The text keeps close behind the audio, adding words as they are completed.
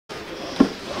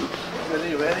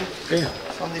ready? Yeah.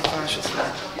 From the Parshas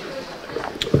now.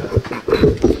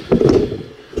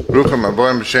 Brooke, my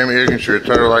boy, בשמים,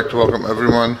 I'd like to welcome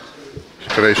everyone to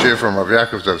today's share from Rabbi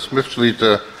Yakov that Smith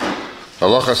Shlita,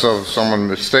 halachos of someone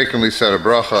mistakenly said a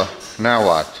bracha. Now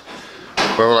what?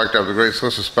 Whoever would like to have the great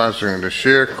source of sponsoring the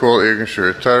share, call Irgun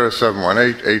Shir Torah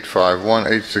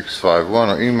 718-851-8651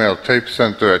 or email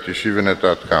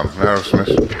tapecenter@yeshivanet.com. Now, Smith.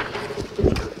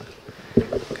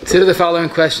 Consider the following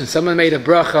question. Someone made a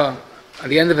bracha at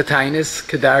the end of a tainis,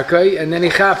 kedarkoi, and then he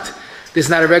chapped. This is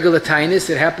not a regular tainis.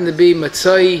 It happened to be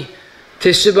matzoi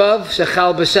Tisha B'Av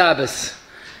shechal b'Shabbos.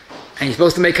 And you're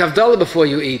supposed to make havdalah before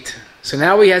you eat. So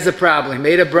now he has a problem. He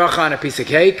made a bracha on a piece of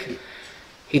cake.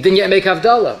 He didn't yet make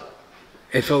havdalah.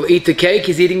 If he'll eat the cake,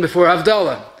 he's eating before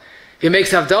havdalah. If he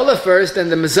makes havdalah first, then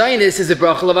the mezainis is a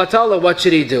bracha levatala. What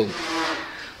should he do?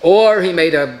 Or he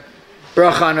made a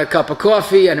bracha on a cup of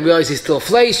coffee and realized he's still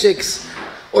fleishig.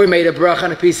 Or he made a bracha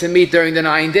on a piece of meat during the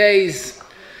 9 days.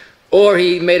 Or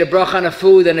he made a bracha on a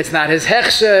food and it's not his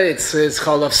hechsher, it's his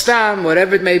cholav stam,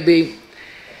 whatever it may be.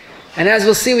 And as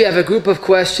we'll see, we have a group of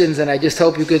questions, and I just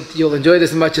hope you'll enjoy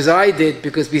this as much as I did,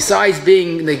 because besides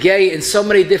being negay in so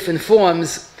many different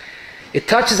forms, it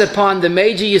touches upon the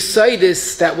major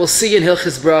yisoidis that we'll see in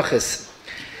Hilchos Brachas.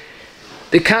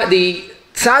 The tzad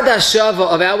hashava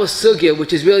of our sugya,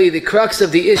 which is really the crux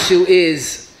of the issue,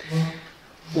 is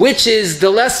which is the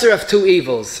lesser of two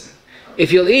evils.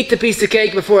 If you'll eat the piece of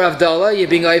cake before havdalah, you're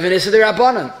being oiven issa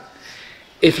d'Rabbanan.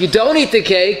 If you don't eat the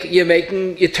cake, you're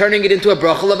turning it into a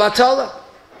bracha levatala.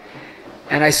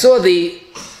 And I saw the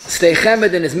Stei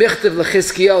Chemed in his Michtav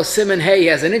L'Chizkiyo Siman Hey. He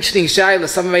has an interesting shayla.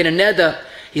 Someone made a neder.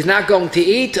 He's not going to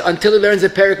eat until he learns a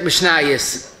Perik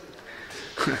Mishnayis.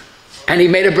 And he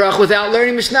made a bracha without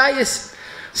learning Mishnayis.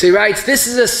 So he writes, this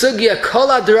is a sugya kol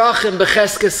hadrachim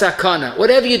b'cheskes sakana.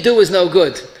 Whatever you do is no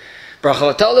good.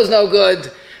 Bracha levatala is no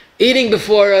good. Eating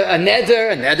before a neder,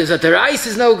 and neder's a derais,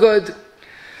 is no good.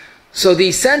 So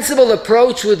the sensible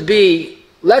approach would be,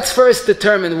 let's first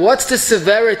determine what's the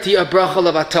severity of bracha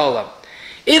levatala.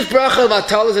 If bracha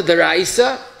levatala is a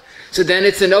deraisa, so then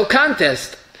it's a no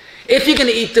contest. If you're going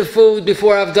to eat the food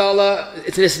before havdalah,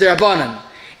 it's an issa d'Rabbanan.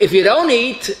 If you don't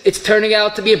eat, it's turning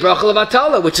out to be a bracha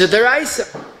levatala, which is a deraisa.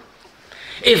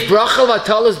 If bracha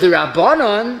levatala is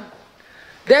d'Rabbanan,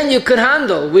 then you could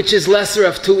handle which is lesser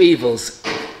of two evils.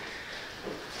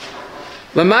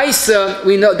 L'maisa,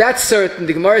 we know that's certain.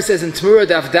 The Gemara says in Tmura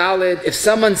Daf Daled, if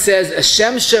someone says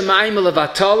Hashem Shemayim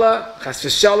levatala, chas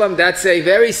v'shalom, that's a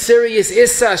very serious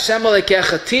issa. Hashem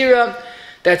alekechatira.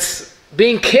 That's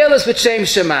being careless with Shem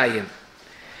Shemayim.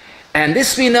 And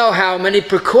this we know how many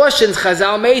precautions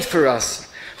Chazal made for us.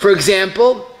 For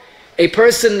example, a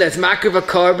person that's makriv a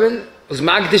carbon, who's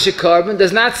magdish a carbon,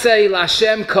 does not say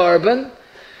Lashem carbon,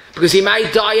 because he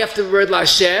might die after the word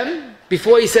Lashem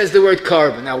before he says the word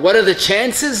carbon. Now, what are the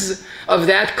chances of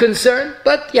that concern?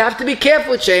 But you have to be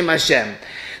careful with Shem Hashem.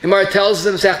 The Gemara tells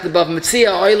them,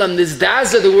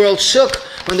 the world shook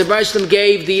when the Brashlam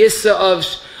gave the issa of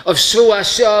Shvu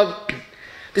Hashav.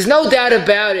 There's no doubt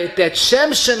about it that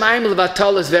Shem Shemayim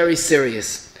Levatala is very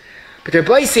serious. But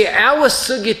Rabbi say our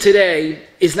sugya today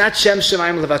is not Shem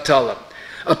Shemayim Levatala.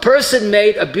 A person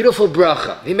made a beautiful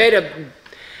bracha. He made a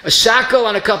shakel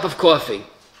on a cup of coffee.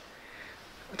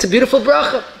 It's a beautiful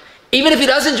bracha. Even if he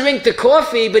doesn't drink the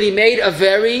coffee, but he made a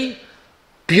very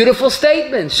beautiful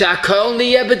statement. Shakol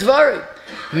niyeh b'dvarim.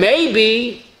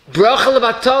 Maybe bracha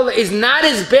levatala is not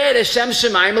as bad as Shem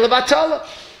Shemayim levatala.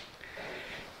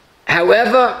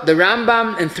 However, the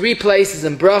Rambam in 3 places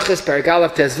in Brachas,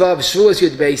 Paragalav Tezvav, Shvuas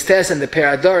Yud Beis Tes, and the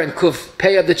Perador and Kuf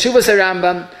Pei of the Tshuvas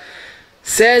Rambam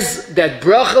says that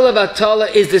bracha levatala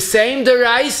is the same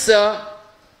deraisa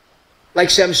like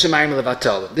Shem Shemayim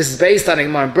levatala. This is based on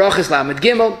Gemara in Brachas Lamed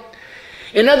Gimel.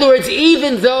 In other words,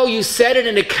 even though you said it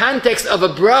in the context of a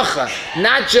bracha,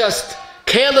 not just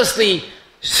carelessly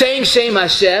saying Shem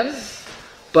Hashem,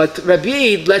 but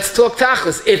Rabbi, let's talk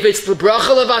tachlis. If it's the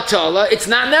bracha levatala, it's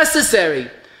not necessary.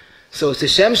 So it's a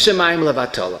Shem Shemayim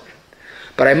levatala.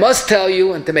 But I must tell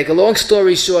you, and to make a long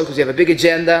story short, because we have a big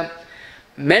agenda,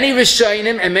 many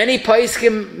Rishonim and many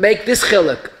Paiskim make this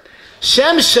chiluk.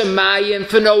 Shem Shemayim,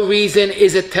 for no reason,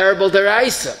 is a terrible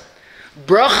deraisa.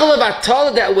 Bracha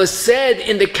levatala that was said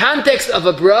in the context of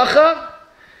a bracha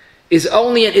is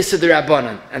only an issa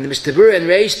d'Rabbanan. And the Mishnah and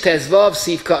Reish Tezvav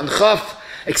Sivka and Chaf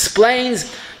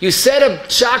explains, you said a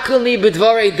shakelni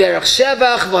b'dvarei derech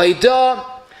shevach v'haidah.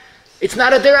 It's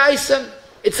not a deraisa.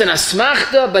 It's an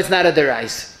asmachta, but it's not a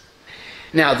deraisa.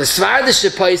 Now, the Svardish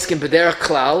Paiskim b'derech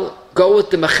klal go with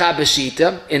the Mechaber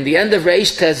Shita in the end of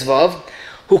Reish Tezvav,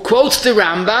 who quotes the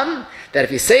Rambam that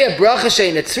if you say a bracha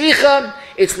she'eina tzricha,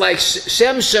 it's like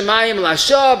Shem Shemayim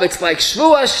Lashav, it's like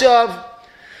Shvu Hashav.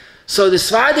 So the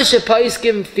Svardish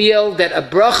Paiskim feel that a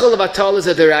bracha levatala is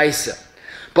a deraisa.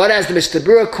 But as the Mishnah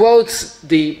Berurah quotes,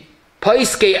 the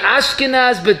Paiskei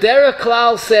Ashkenaz B'derech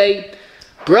Klal say,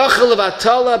 bracha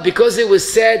levatala, because it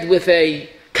was said with a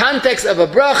context of a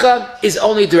bracha, is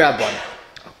only derabbanan.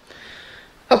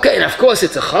 Okay, and of course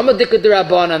it's a chamadika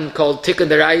derabbanan called tikkun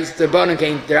deraisa, derabbanan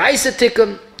came deraisa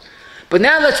tikkun. But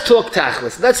now let's talk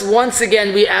tachlis. Let's once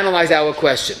again reanalyze our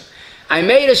question. I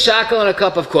made a shakel and a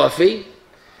cup of coffee,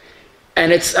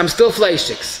 and I'm still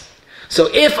fleishig. So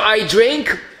if I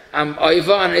drink, I'm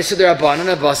oiva on issa derabbanan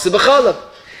and basa b'chalav.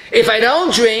 If I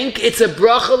don't drink, it's a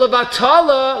bracha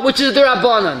levatala, which is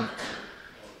derabbanan.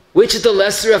 Which is the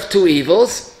lesser of two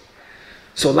evils?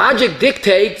 So logic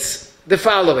dictates the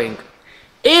following.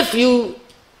 If you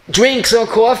drink some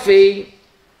coffee,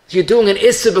 you're doing an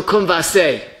issa b'kum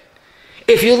vaseh.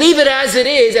 If you leave it as it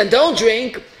is and don't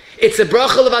drink, it's a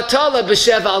bracha levatala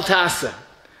b'shev al tasa.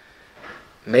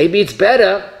 Maybe it's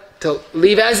better to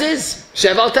leave as is.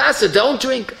 Shev al tasa, don't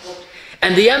drink.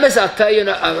 And the emes, I'll tell you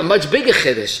a much bigger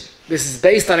kiddush. This is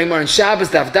based on Imar and Shabbos,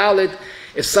 the havdalah.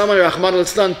 If someone, Rahman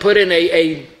al-Islam, put in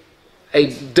a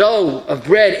dough of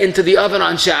bread into the oven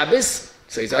on Shabbos,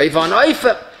 so he's oiva on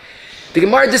oifa. The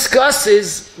Gemara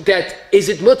discusses that, is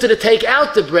it mutter to take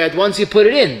out the bread once you put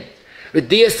it in? With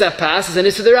diyas pas is an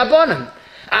issa derabbanan.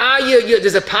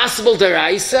 There's a possible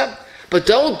deraisa, but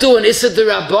don't do an issa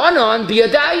derabbanan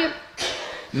biyadayim.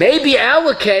 Maybe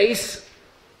our case,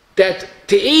 that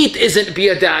to eat isn't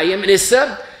biyadayim, an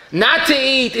issa. Not to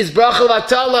eat is bracha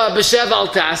levatala b'shev al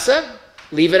tasa.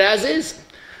 Leave it as is.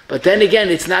 But then again,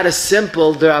 it's not a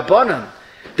simple derabbanan.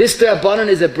 This derabbanan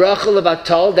is a bracha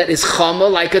levatala that is chama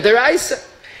like a deraisa.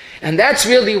 And that's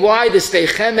really why the Stei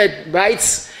Chemed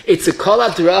writes, it's a kol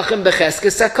hadrachim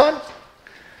b'cheskes sakon.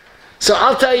 So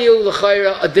I'll tell you,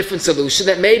 l'chayra, a different solution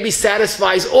that maybe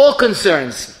satisfies all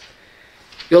concerns.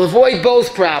 You'll avoid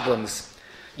both problems.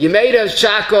 You made a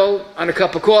shako on a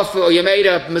cup of coffee, or you made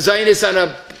a mezainis on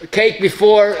a cake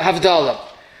before havdalah.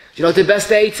 You know what the best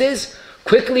dates is?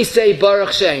 Quickly say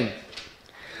Baruch Shem.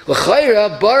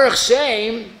 L'chayra, Baruch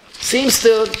Shem seems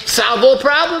to solve all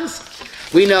problems.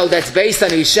 We know that's based on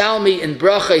Yishalmi in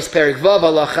Bracha, is Perik Vav,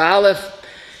 halacha aleph.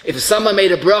 If someone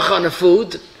made a bracha on a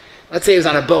food, let's say it was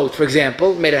on a boat, for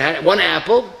example, made one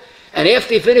apple, and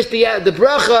after he finished the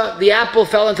bracha, the apple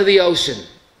fell into the ocean.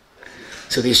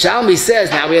 So the Yishalmi says,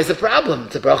 now he has a problem.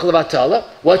 It's a bracha levatala.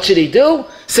 What should he do?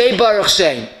 Say Baruch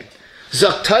Shem.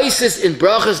 Zoktaisis in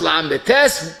brachas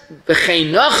la'ambetes,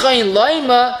 v'chein nachayin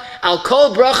loima, al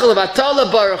kol bracha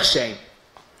levatala Baruch Shem.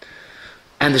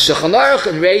 And the Shulchan Aruch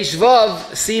in Reish Vav,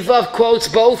 Sivav quotes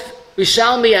both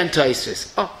Yishalmi and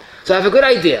Taisis. So I have a good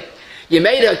idea. You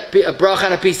made a bracha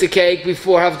on a piece of cake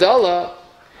before havdalah,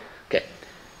 okay,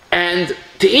 and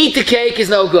to eat the cake is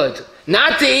no good.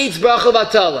 Not to eat is bracha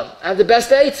levatala. I have the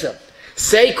best eitzah.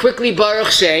 Say quickly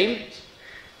Baruch Shem,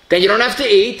 then you don't have to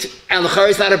eat, and l'char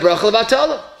is not a bracha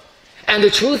levatala. And the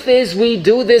truth is, we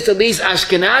do this, at least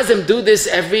Ashkenazim do this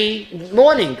every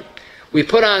morning. We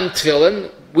put on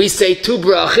tefillin, we say two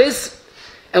brachas,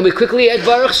 and we quickly add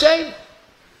Baruch Shem.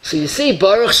 So you see,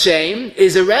 Baruch Shem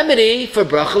is a remedy for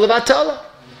bracha levatala.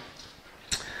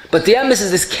 But the emphasis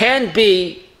is this can't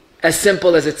be as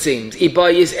simple as it seems.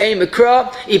 Iba yisei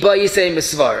mikra, iba yisei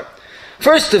misvar.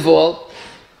 First of all,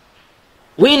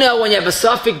 we know when you have a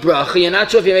suffix bracha, you're not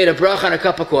sure if you made a bracha on a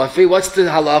cup of coffee, what's the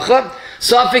halacha?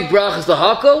 Suffix bracha is the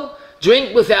hakol,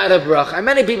 drink without a bracha. And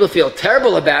many people feel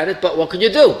terrible about it, but what can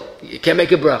you do? You can't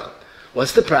make a bracha.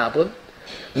 What's the problem?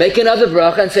 Make another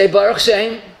bracha and say Baruch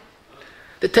Shem.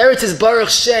 The teretz is Baruch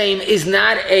Shem is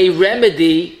not a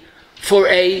remedy for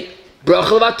a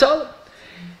bracha levatala.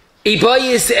 Iba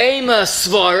yis'ema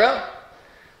svara.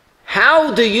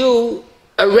 How do you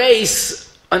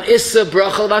erase an issa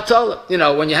bracha levatala? You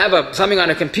know, when you have something on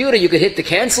a computer, you could hit the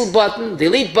cancel button,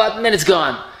 delete button, and it's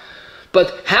gone.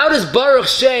 But how does Baruch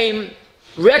Shem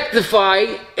rectify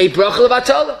a bracha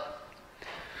levatala?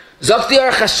 Zakti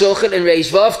Aruch HaShulchan in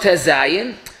Reish Vav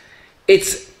Tezayin,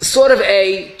 it's sort of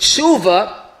a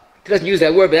tshuva, he doesn't use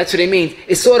that word, but that's what he means.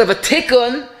 It's sort of a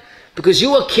tikkun, because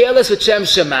you were careless with Shem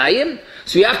Shemayim,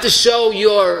 so you have to show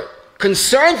your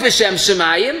concern for Shem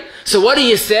Shemayim. So what do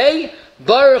you say?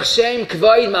 Baruch Shem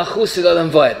K'vayid Malchus Olam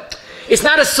Vayed. It's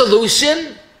not a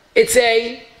solution, it's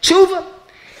a tshuva.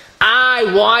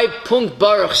 Why punkt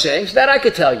Baruch Shem? So that I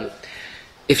could tell you.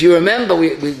 If you remember,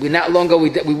 we not long ago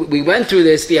we went through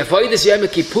this. The avodas Yom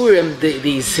Kippurim,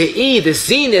 the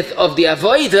zenith of the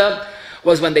avodah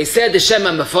was when they said the Shema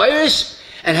Mefarish.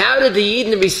 And how did the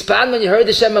Yidden respond when you heard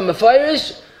the Shema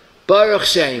Mefarish? Baruch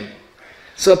Shem.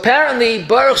 So apparently,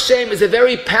 Baruch Shem is a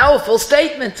very powerful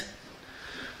statement.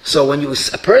 So when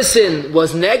a person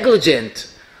was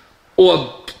negligent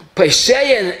or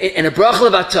pesheya in a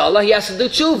bracha lebטלה, he has to do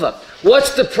tshuva.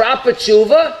 What's the proper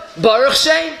tshuva? Baruch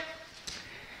Shem.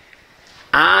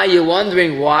 You're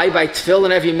wondering why by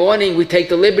tefillin every morning we take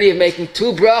the liberty of making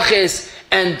 2 brachas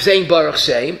and saying Baruch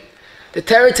Shem. The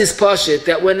teretz is pashut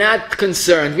that we're not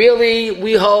concerned. Really,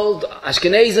 we hold,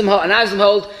 Ashkenazim hold, Anazim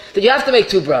hold, that you have to make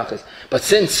 2 brachas. But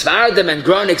since Svardim and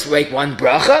Gronics make 1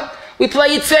 bracha, we play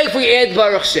it safe, we add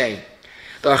Baruch Shem.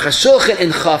 The Aruch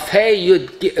in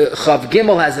Chav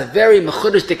Gimel has a very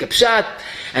mechudishtik pshat,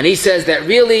 and he says that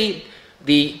really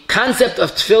the concept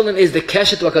of tefillin is the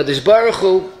keshet to HaKadosh Baruch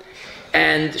Hu,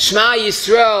 and Shema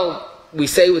Yisrael, we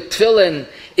say with tefillin,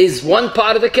 is one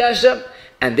part of the keshet,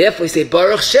 and therefore we say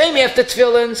Baruch Shem after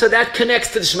tefillin, so that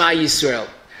connects to the Shema Yisrael.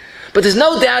 But there's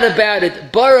no doubt about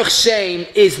it, Baruch Shem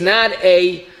is not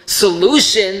a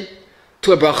solution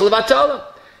to a bracha lebטלה.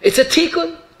 It's a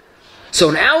tikkun. So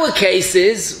in our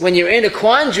cases, when you're in a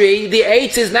quandary, the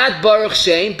eitz is not Baruch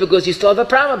Shem because you still have a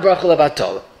problem of bracha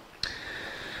lebטלה.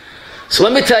 So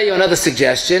let me tell you another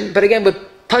suggestion, but again, we're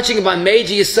touching upon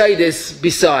major yesodis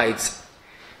besides.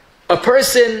 A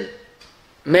person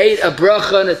made a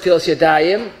bracha netilas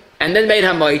yadayim and then made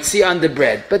hamoitzi on the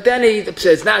bread. But then he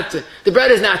says, the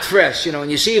bread is not fresh. In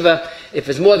yeshiva, if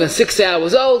it's more than 6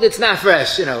 hours old, it's not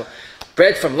fresh.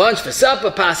 Bread from lunch for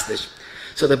supper, pastish.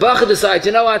 So the bacha decides,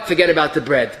 you know what, forget about the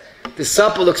bread. The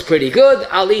supper looks pretty good,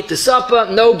 I'll eat the supper,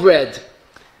 no bread.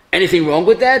 Anything wrong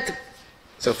with that?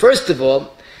 So first of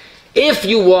all, if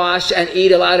you wash and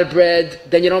eat a lot of bread,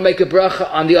 then you don't make a bracha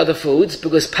on the other foods,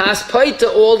 because pas paita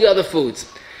all the other foods.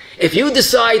 If you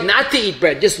decide not to eat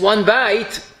bread, just 1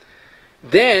 bite,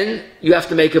 then you have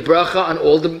to make a bracha on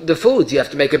all the foods. You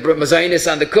have to make a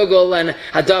mazainis on the kugel, and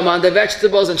hadam on the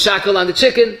vegetables, and shakal on the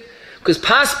chicken. Because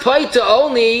pas paita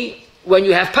only when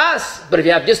you have pas, but if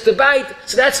you have just a bite,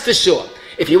 so that's for sure.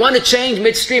 If you want to change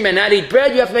midstream and not eat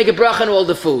bread, you have to make a bracha on all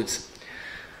the foods.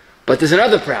 But there's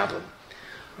another problem.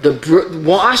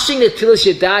 Washing the netilas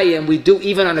yadayim we do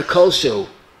even on a kol show.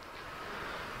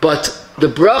 But the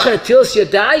bracha netilas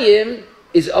yadayim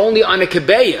is only on a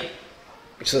kebeya,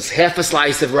 which is half a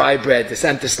slice of rye bread, the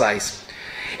center slice.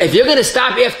 If you're going to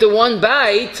stop after 1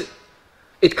 bite,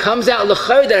 it comes out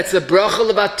l'chayr that it's a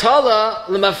bracha lebטלה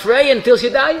lemafrei netilas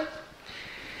yadayim.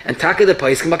 And Taka the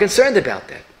Paiskim are concerned about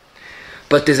that.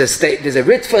 But there's a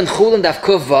ritva in Chulin Daf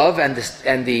Kuf Vav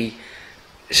and the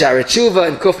Shara Tshuva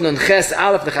and Kuf Nun Ches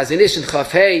Aleph, the Chazinish and Chav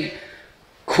Hei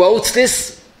quotes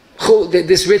this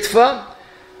ritva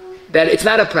that it's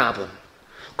not a problem.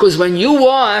 Because when you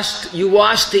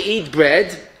washed to eat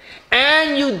bread,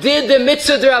 and you did the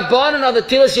mitzvah d'Rabbanan on the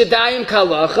Tilas Yadayim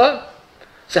Kalacha,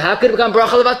 so how could it become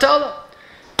bracha lebטלה?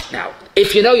 Now,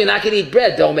 if you know you're not going to eat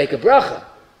bread, don't make a bracha.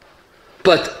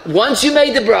 But once you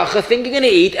made the bracha, think you're going to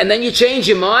eat, and then you change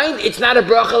your mind, it's not a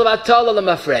bracha lebטלה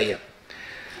lemafreya.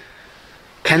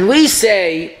 Can we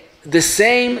say the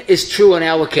same is true in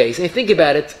our case? And think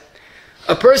about it.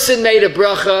 A person made a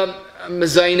bracha,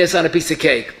 mezainis on a piece of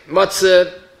cake,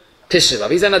 matzah,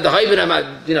 tishav. He's on a dahayvin,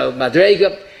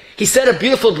 madrega. He said a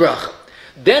beautiful bracha.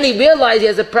 Then he realized he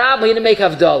has a problem. He didn't make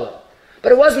havdalah.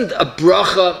 But it wasn't a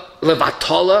bracha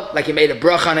lebטלה, like he made a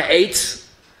bracha on an eitz.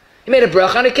 He made a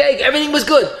bracha on a cake. Everything was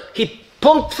good. He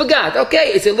forgot.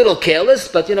 Okay, it's a little careless,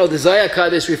 but the Zohar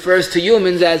Kaddish refers to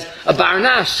humans as a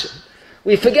barnash.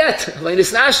 We forget.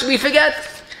 We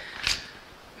forget.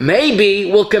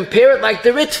 Maybe we'll compare it like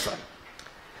the ritva.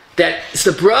 That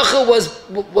the bracha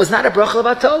was not a bracha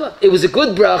lebטלה. It was a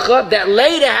good bracha that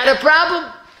later had a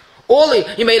problem.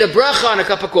 You made a bracha on a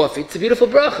cup of coffee. It's a beautiful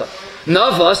bracha.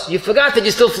 Navos, you forgot that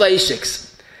you're still fleishig.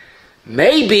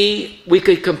 Maybe we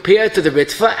could compare it to the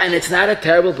ritva, and it's not a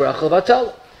terrible bracha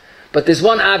lebטלה. But there's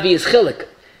one obvious chilik.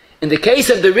 In the case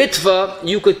of the ritva,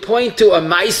 you could point to a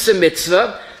ma'isa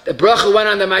mitzvah. The bracha went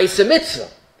on the ma'isa mitzvah.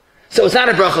 So it's not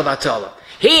a bracha lebטלה.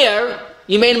 Here,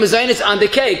 you made mezainis on the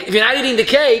cake. If you're not eating the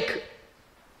cake,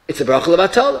 it's a bracha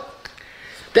lebטלה.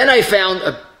 Then I found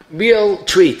a real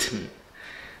treat.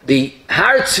 The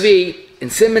Har Tzvi in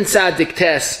Simon Tzadik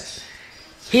Tes,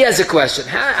 he has a question.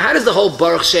 How does the whole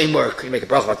Baruch Shem work? You make a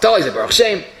bracha lebטלה, he's a Baruch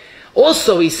Shem.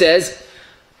 Also, he says,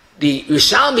 the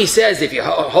Rishalmi says, if you're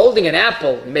holding an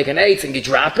apple, you make an eitz and you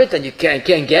drop it and you can't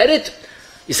get it,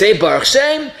 you say Baruch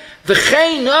Shem.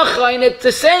 V'chein nacha, and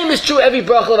the same is true every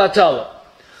bracha lebטלה.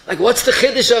 Like, what's the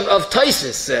kiddush of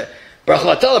Taisus?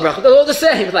 Bracha lebטלה, they're all the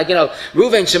same. Like,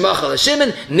 Ruven shemacha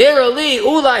l'Shimon, nira li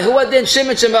ulai huadin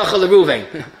Shimon shemacha l'Ruven.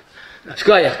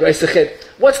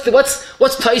 What's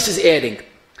Taisus adding?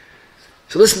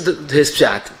 So listen to his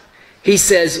pshat. He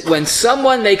says, when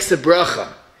someone makes a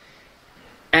bracha,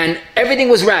 and everything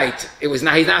was right, he's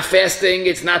not fasting,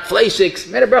 it's not fleishig,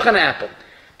 made a bracha on an apple,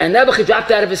 and Nebuchadnezzar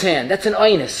dropped out of his hand, that's an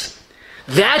oinus.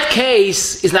 That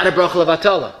case is not a bracha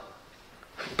lebטלה.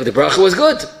 But the bracha was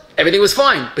good, everything was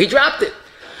fine, but he dropped it.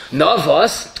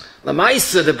 Navas,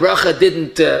 lamaisa, the bracha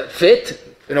didn't fit,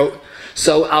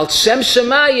 so al shem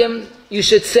shemayim, you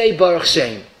should say baruch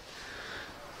shem.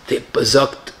 The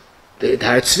bazakt, the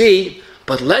hartzvi,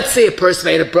 but let's say a person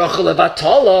made a bracha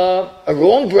lebטלה, a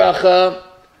wrong bracha,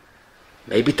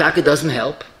 maybe taka doesn't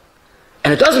help,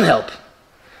 and it doesn't help.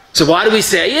 So why do we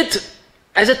say it?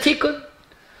 As a tikkun.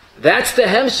 That's the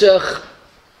hechsher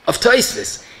of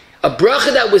Tosfos. A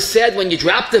bracha that was said when you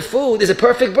drop the food is a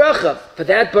perfect bracha. For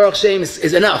that, baruch shem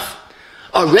is enough.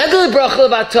 A regular bracha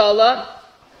lebטלה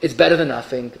is better than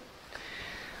nothing.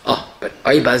 Oh, but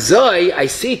I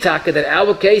see, taka, that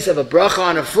our case of a bracha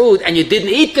on a food and you didn't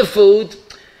eat the food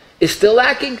is still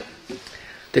lacking.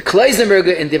 The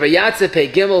Kleisenberger in the Vayatze Pei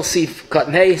Gimel Sif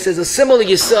Cotton Hay says a similar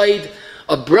yisoid,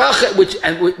 a bracha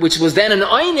which was then an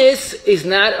oinus is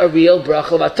not a real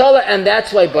bracha lebטלה, and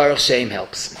that's why baruch shem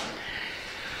helps.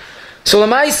 So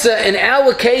Lamaisa, in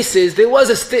our cases, there was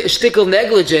a shtickle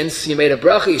negligence. You made a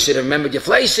bracha, you should have remembered your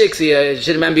fleishig, you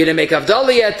should remember you didn't make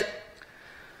havdalah yet.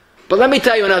 But let me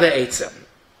tell you another eitzah.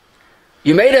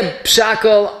 You made a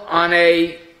pshakel on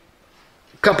a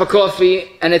cup of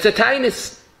coffee, and it's a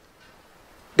taanis.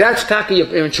 That's taka,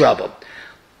 you're in trouble.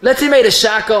 Let's say you made a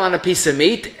shakel on a piece of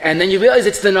meat, and then you realize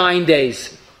it's the 9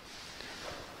 days.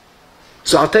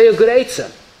 So I'll tell you a good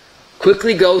eitzah.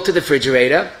 Quickly go to the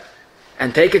refrigerator,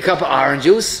 and take a cup of orange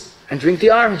juice, and drink the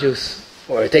orange juice.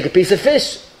 Or take a piece of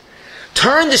fish.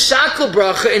 Turn the shakel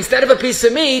bracha, instead of a piece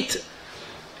of meat,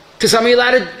 to something you're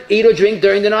allowed to eat or drink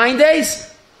during the 9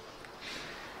 days.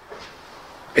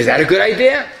 Is that a good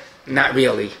idea? Not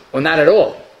really, or not at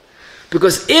all.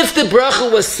 Because if the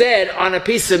bracha was said on a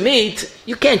piece of meat,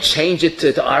 you can't change it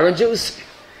to orange juice.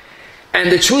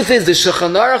 And the truth is, the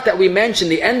Shulchan Aruch that we mentioned,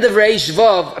 the end of Reish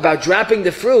Vav, about dropping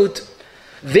the fruit,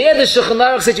 there the Shulchan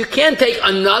Aruch said you can't take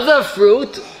another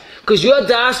fruit, because your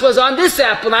das was on this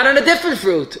apple, not on a different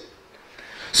fruit.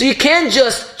 So you can't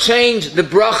just change the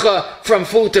bracha from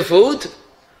food to food.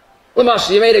 You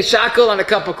made a shakel on a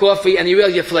cup of coffee and you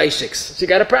realize you're fleishig. So you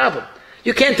got a problem.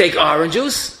 You can't take orange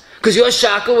juice because your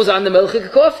shakel was on the milchig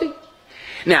coffee.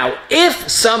 Now, if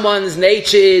someone's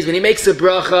nature is, when he makes a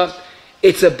bracha,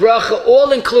 it's a bracha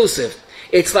all-inclusive.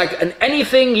 It's like an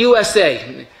anything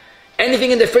USA.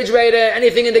 Anything in the refrigerator,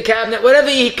 anything in the cabinet, whatever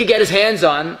he could get his hands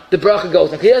on, the bracha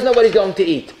goes. He doesn't know what he's going to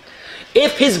eat.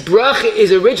 If his bracha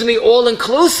is originally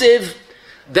all-inclusive,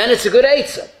 then it's a good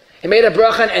eitzah. He made a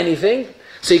bracha on anything,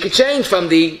 so you could change from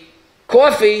the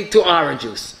coffee to orange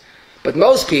juice. But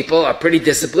most people are pretty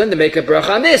disciplined to make a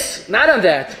bracha on this, not on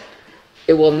that.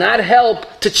 It will not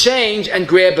help to change and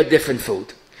grab a different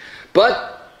food.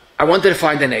 But I wanted to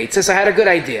find an eitzah, so I had a good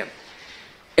idea.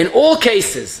 In all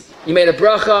cases, you made a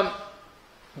bracha,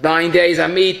 9 days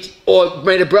on meat, or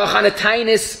made a bracha on a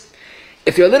taanis.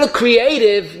 If you're a little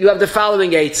creative, you have the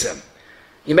following eitzah.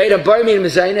 You made a bar min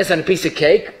mezainis on a piece of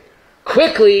cake.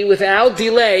 Quickly, without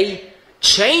delay,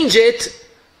 change it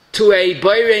to a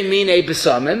bar minej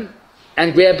בשמים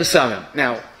and grab בשמים.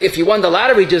 Now, if you won the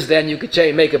lottery just then, you could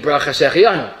make a bracha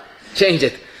shechianu. Change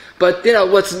it. But,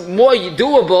 what's more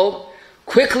doable,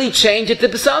 quickly change it to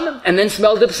בשמים and then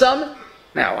smell the בשמים.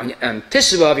 Now, on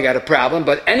Tisha B'Av, you got a problem,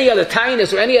 but any other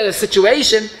taanis or any other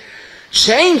situation,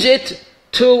 change it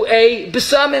to a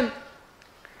besamim.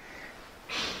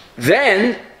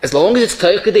 Then, as long as it's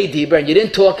toich k'dei dibur and you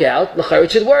didn't talk out, l'chayr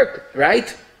it should work,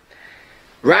 right?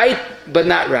 Right, but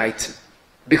not right.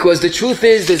 Because the truth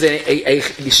is, there's a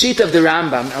sheet of the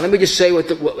Rambam, and let me just show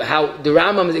you how the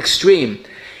Rambam is extreme.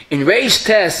 In Reish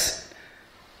Tes,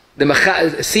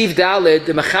 Siv Daled,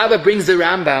 the Mechaber brings the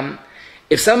Rambam,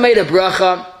 if someone made a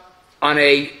bracha on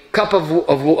a cup of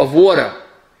water,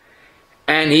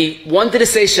 and he wanted to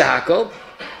say shakel,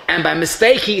 and by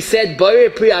mistake he said Bore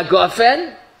Pri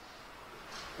Agofen,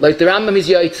 like the Rambam is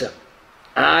Yoitza.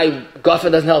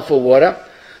 Gofen doesn't help for water.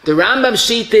 The Rambam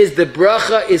sheet is the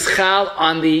bracha is chal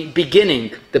on the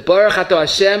beginning. The Baruch Ato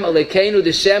Hashem Alekeinu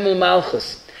D'Shemu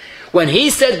Malchus. When he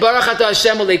said Baruch Ato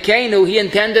Hashem Alekeinu, he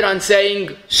intended on saying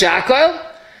shakel,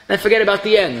 and forget about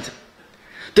the end.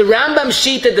 The Rambam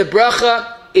sheet that the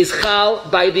bracha is chal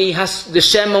by the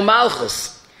Shem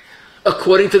Malchus.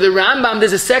 According to the Rambam,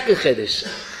 there's a second kiddush.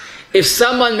 If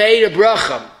someone made a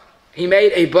bracha, he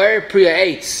made a bar priya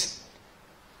eitz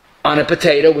on a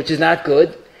potato, which is not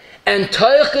good, and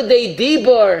toich k'dei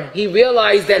dibur, he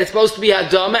realized that it's supposed to be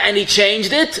hadama, and he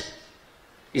changed it,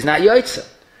 he's not yoitza.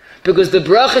 Because the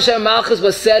Bracha Shem Malchus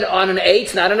was said on an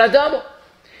eitz, not on a double.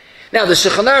 Now the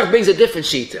Shulchan Aruch brings a different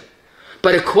shita.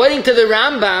 But according to the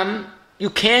Rambam, you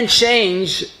can't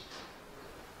change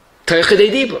Teicha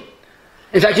Deidibur.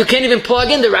 In fact, you can't even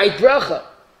plug in the right Bracha.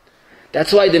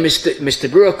 That's why the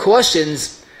Mishnah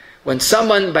cautions when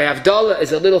someone by havdalah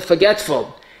is a little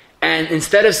forgetful, and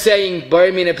instead of saying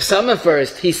miני בשמים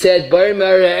first, he said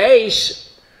eish.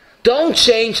 Don't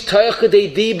change Teicha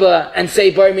Deidibur and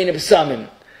say miני בשמים.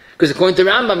 Because according to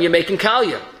Rambam, you're making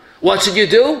kalya. What should you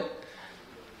do?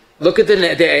 Look at the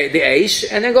eish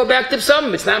and then go back to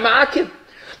בשמים. It's not ma'akiv.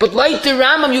 But like the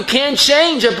Rambam, you can't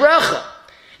change a bracha.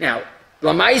 Now,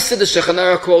 Lamaisa, the Shulchan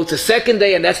Aruch quotes a second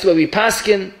day, and that's the way we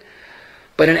paskin.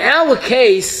 But in our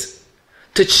case,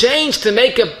 to change, turn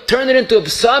it into a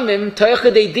בשמים,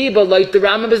 Teicha Deidibur, like the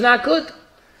Rambam, is not good.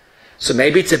 So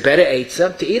maybe it's a better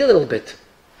eitzah to eat a little bit.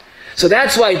 So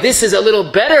that's why this is a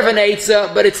little better of an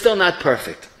eitzah, but it's still not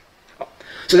perfect.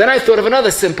 So then I thought of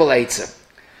another simple eitzah.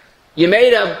 You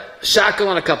made a shakel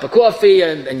on a cup of coffee,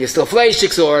 and you're still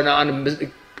fleishig, or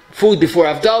on food before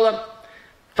havdalah.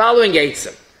 Following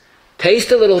eitzah.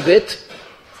 Taste a little bit,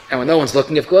 and when no one's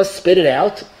looking, of course, spit it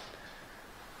out.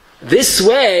 This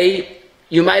way,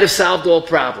 you might have solved all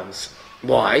problems.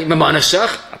 Why?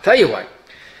 I'll tell you why.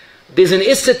 There's an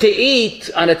issa to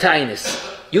eat on a tainis.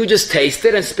 You just taste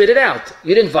it and spit it out.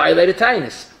 You didn't violate a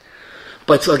tainis.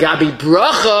 But lagabi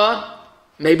bracha,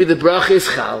 maybe the bracha is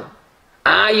chal.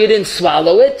 You didn't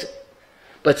swallow it,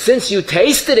 but since you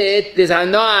tasted it, there's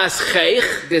hanoas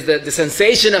cheich, there's the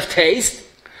sensation of taste.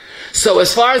 So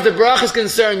as far as the bracha is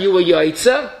concerned, you were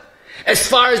yoitza. As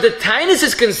far as the tainis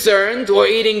is concerned, or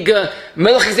eating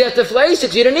milchis after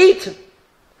fleishig, you didn't eat.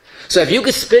 So if you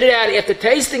could spit it out after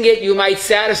tasting it, you might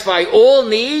satisfy all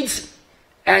needs,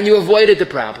 and you avoided the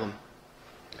problem.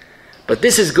 But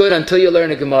this is good until you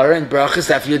learn a Gemara in Brachas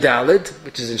Daf Yudalid,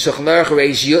 which is in Shulchan Aruch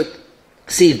Reish Yud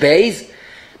Siv Beis.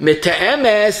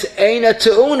 Mita'emes eina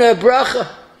te'una bracha.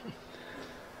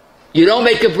 You don't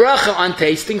make a bracha on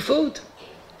tasting food.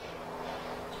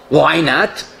 Why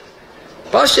not?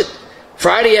 Pashut.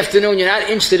 Friday afternoon, you're not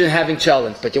interested in having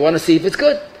cholent, but you want to see if it's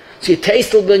good. So you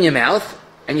taste a little bit in your mouth,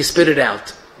 and you spit it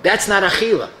out. That's not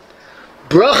achila.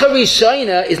 Bracha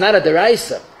Rishayna is not a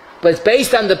deraisa, but it's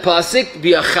based on the pasuk,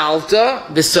 v'achalta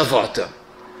v'savata.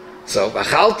 So,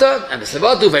 v'achalta and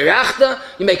v'savata v'rachta,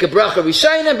 you make a bracha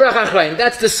Rishayna and bracha achrayim.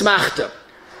 That's the smachta.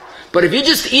 But if you're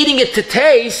just eating it to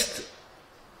taste,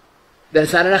 then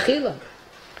it's not an achila.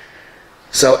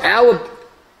 So our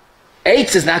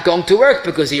eitz is not going to work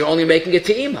because you're only making it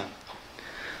to ima.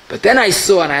 But then I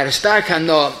saw, and I had a stark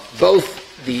hano, both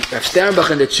the Rav Sternbach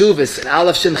and the Tshuvas, and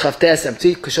Aleph Shin Chavtes, and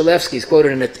Tzvi Kushalevsky is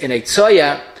quoted in a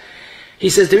Tzoya.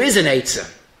 He says there is an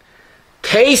eitzah.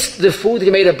 Taste the food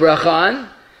you made a bracha on,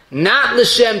 not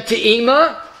l'shem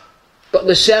te'ima, but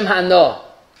l'shem hano.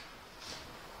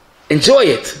 Enjoy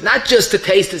it, not just to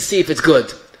taste and see if it's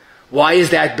good. Why is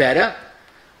that better?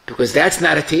 Because that's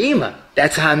not a te'ima.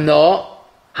 That's hano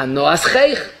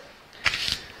ascheich.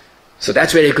 So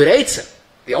that's really a good eitzah.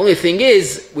 The only thing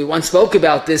is, we once spoke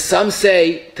about this, some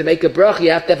say to make a bracha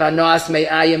you have to have hanoas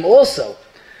me'ayim also.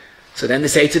 So then the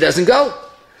eitzah doesn't go.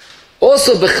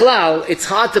 Also, b'chlal, it's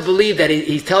hard to believe that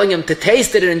he's telling him to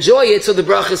taste it and enjoy it, so the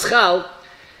bracha is chal.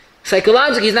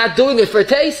 Psychologically, he's not doing it for a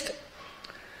taste.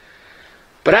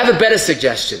 But I have a better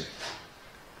suggestion.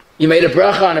 You made a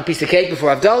bracha on a piece of cake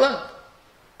before havdalah,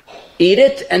 eat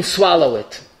it and swallow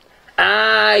it.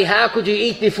 How could you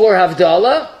eat before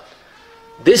havdalah?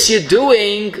 This you're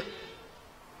doing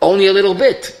only a little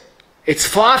bit. It's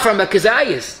far from a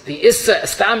kazayas. The issa,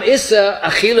 stam issa,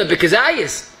 achila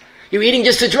b'kazayas. You're eating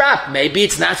just a drop. Maybe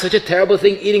it's not such a terrible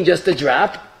thing eating just a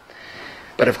drop.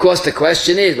 But of course the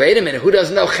question is, wait a minute, who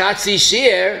doesn't know chatzi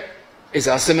shir is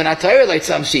asim and atayr like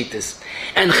some shitas?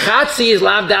 And chatzi is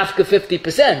lav dafka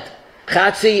 50%.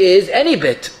 Chatzi is any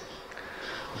bit.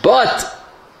 But,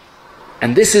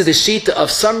 and this is the shita of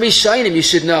some Rishonim, you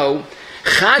should know,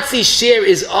 chatzi shir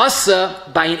is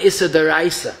asa by an issa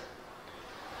deraisa.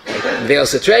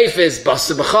 Ve'osa treifis,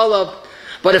 basa b'cholab.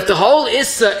 But if the whole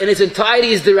issa in its entirety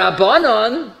is the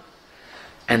rabbanon,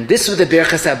 and this with the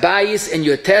berchas habayis and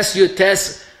your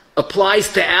test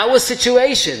applies to our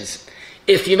situations.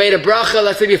 If you made a bracha,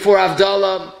 let's say before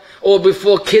havdalah, or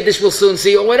before kiddush, we'll soon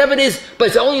see, or whatever it is, but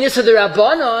it's only issa the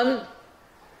rabbanon,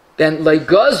 then like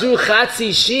gazru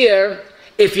chatzi shir,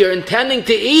 if you're intending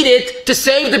to eat it to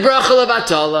save the bracha of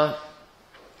atala.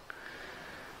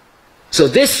 So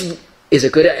this is a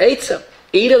good eitzah.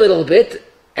 Eat a little bit,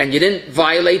 and you didn't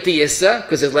violate the issa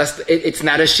because it's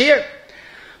not a shir.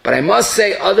 But I must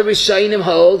say, other Rishonim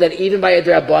hold that even by a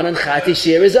drabanan chati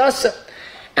shir is asa.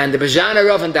 And the Bajana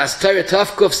Rav and Das Torah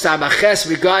Tovkuf Sabaches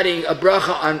regarding a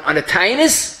bracha on a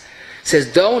taanis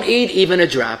says don't eat even a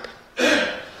drop.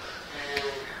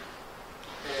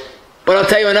 But I'll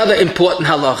tell you another important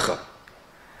halacha.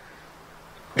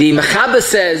 The Mechaber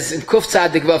says in Kuf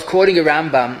Tzadik Vav, quoting a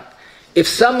Rambam, if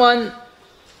someone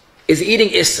is eating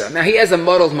Issa, now he has a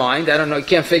muddled mind, I don't know, you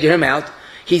can't figure him out.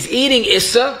 He's eating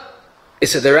Issa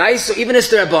Deraisa, or even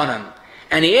Issa Derabanan.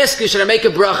 And he asks you, should I make a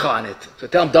bracha on it? So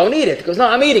tell him, don't eat it. He goes, no,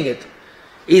 I'm eating it.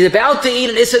 He's about to eat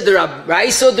an Issa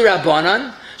Deraisa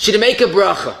Derabanan, should he make a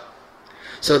bracha?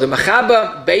 So the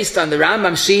Mechaber, based on the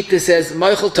Rambam Shita, says,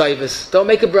 Moichel Toivus, don't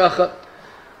make a bracha.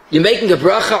 You're making a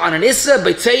bracha on an Issa,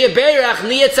 but say Berach,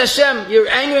 Niyetz Hashem, you're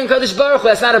angering Kadosh Baruch Hu,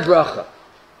 that's not a bracha.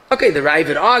 Okay, the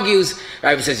Ravid argues,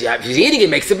 Ravid says, yeah, if he's eating it,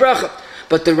 makes a bracha.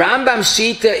 But the Rambam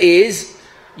Shita is,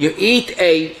 you eat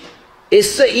a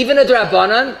Issa, even a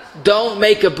Drabanan, don't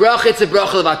make a bracha, it's a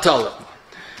bracha of Atala.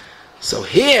 So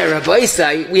here, Rabbi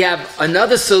say, we have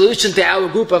another solution to our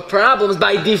group of problems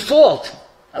by default.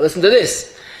 Now listen to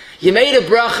this. You made a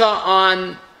bracha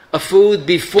on a food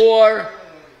before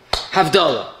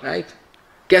havdalah, right?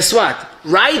 Guess what?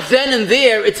 Right then and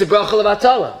there, it's a bracha of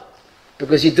Atala.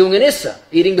 Because you're doing an Issa,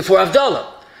 eating before havdalah.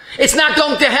 It's not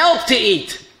going to help to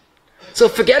eat. So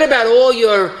forget about all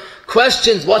your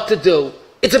questions, what to do.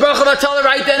 It's a bracha of Atala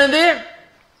right then and there.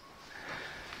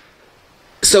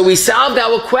 So we solved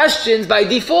our questions by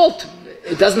default.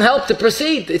 It doesn't help to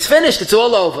proceed. It's finished. It's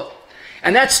all over.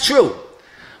 And that's true.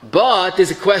 But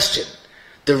there's a question.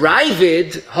 The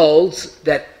Ravid holds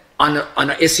that on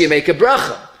a Issa you make a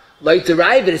bracha. Like the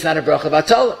Ravid, it's not a bracha of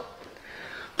Atala.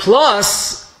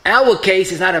 Plus, our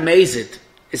case is not a mazid.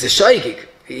 It's a shaygig.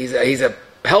 He's a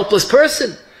helpless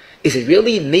person. Is it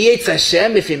really niyetz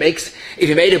Hashem if he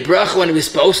made a bracha when he was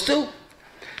supposed to?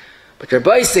 But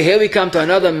Rabbi say here we come to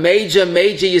another major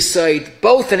yisoid,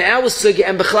 both in our sugya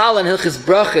and bechlal and hilchis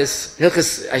brachas,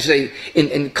 I should say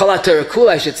in Kol HaTorah Kula,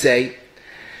 I should say.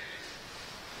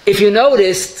 If you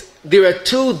noticed, there are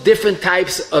two different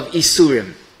types of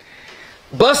isurim.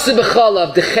 Basa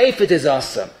b'chalav, the chayfet is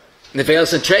asa.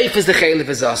 Nevelos and treifes, the chaylev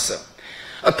is asa.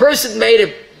 A person made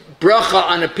a bracha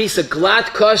on a piece of glad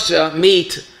kosher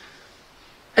meat.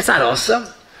 That's not awesome.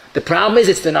 The problem is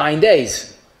it's the 9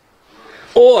 days.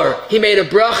 Or he made a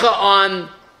bracha on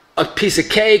a piece of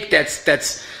cake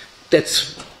that's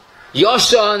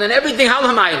yoshan and everything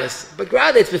halhamailas. But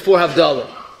rather it's before havdalah.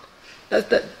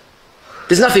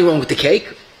 There's nothing wrong with the cake.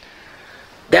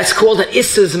 That's called an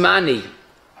issa zmani.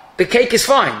 The cake is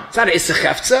fine. It's not an issa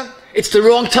hechsher. It's the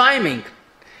wrong timing.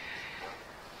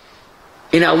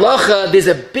 In halacha, there's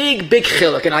a big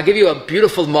chiluk, and I'll give you a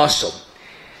beautiful mashal.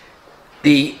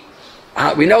 We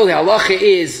know the halacha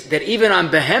is that even on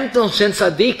behemtel shen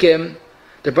tzadikim,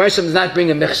 the Bershom does not bring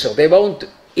a mechshel. They won't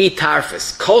eat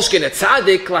tarfus. Kolshkin et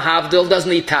tzadik lahavdil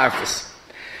doesn't eat tarfus.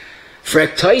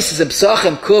 Frektois is a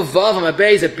psachim kuv vav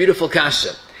amabei is a beautiful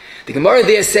kasha. The Gemara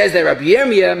there says that Rabbi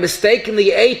Yirmiyah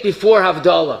mistakenly ate before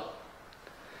havdalah.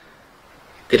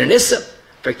 Did an issa.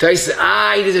 Frektois says,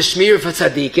 it is a shmir for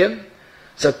tzadikim.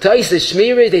 So Tois the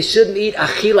shmir they shouldn't eat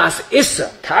achilas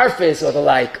issa, tarfus or the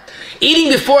like.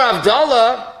 Eating before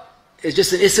havdalah is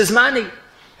just an issa's money.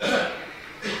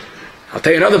 I'll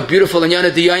tell you another beautiful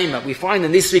inyana diyayma. We find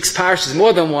in this week's parashas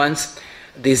more than once,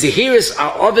 the Zehiris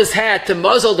are always had to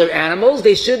muzzle their animals.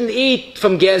 They shouldn't eat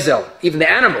from gezel, even the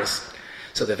animals.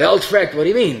 So the Welt fragt, what do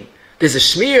you mean? There's a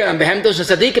shmir and behemtos and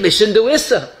tzadikim, they shouldn't do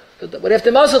issa. What do you have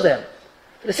to muzzle them?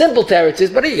 The simple teretz is,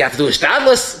 but you have to do a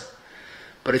shtadlus.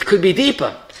 But it could be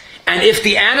deeper. And if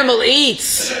the animal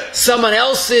eats someone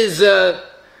else's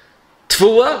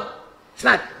tfuah, it's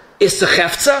not issa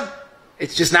chefza,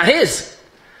 it's just not his.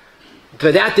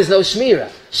 For that there's no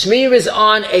shmira. Shmira is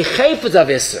on a chayfetz of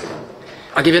issa.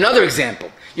 I'll give you another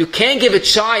example. You can't give a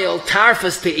child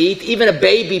tarfas to eat, even a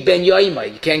baby ben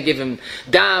yoima. You can't give him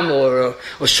dam or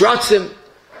shrotzim.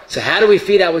 So how do we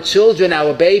feed our children,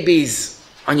 our babies,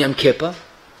 on Yom Kippur?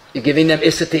 You're giving them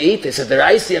issa to eat. Issa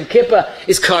deraisa Yom Kippur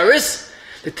is karis.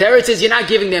 The teretz is you're not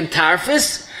giving them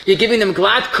tarfas. You're giving them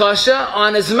glad kosher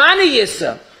on a zmani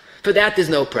issa. For that there's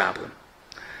no problem.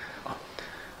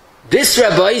 This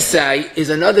Rabbi say is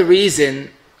another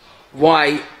reason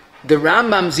why the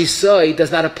Rambam's Yisoi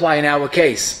does not apply in our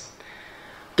case.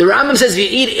 The Rambam says if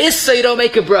you eat issa, you don't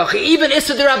make a bracha. Even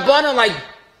issa derabbanan like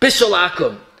bishul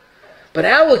akum. But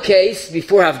our case,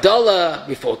 before havdalah,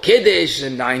 before kiddush,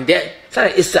 and 9 days, it's not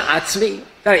an issa atzmi,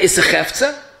 it's not an issa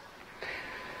chefza.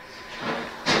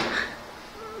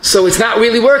 So it's not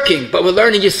really working, but we're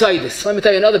learning Yisoidus. Let me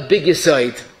tell you another big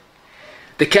Yisoid.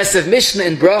 The Kesef Mishnah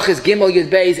in Brachas Gimel Yud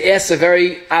Beis asks a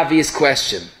very obvious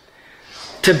question.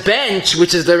 To bench,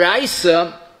 which is the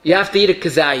Raisa, you have to eat a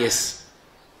kazayas.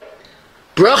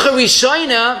 Bracha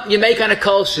Rishayna, you make on a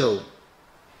kol shu.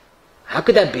 How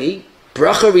could that be?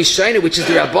 Bracha Rishayna, which is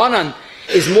the Rabbanan,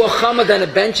 is more chama than a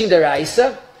benching the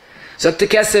Raisa. So to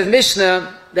Kesev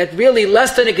Mishnah, that really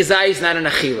less than a kazayas is not an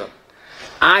achila.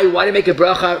 Why do you make a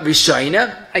bracha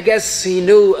Rishayna? I guess he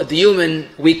knew the human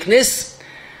weakness.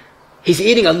 He's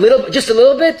eating just a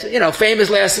little bit, famous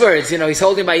last words, he's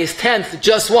holding by his 10th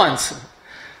just once.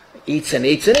 Eats and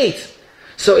eats and eats.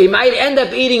 So he might end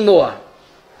up eating more.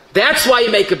 That's why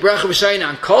you make a bracha Rishayna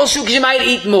on kol shu, because you might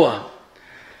eat more.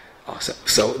 Oh,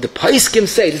 so the Paiskim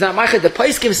say, it's not Machad, the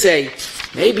Paiskim say,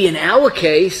 maybe in our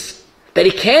case, that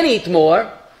he can eat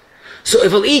more. So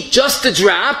if he'll eat just a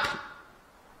drop,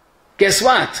 guess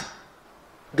what?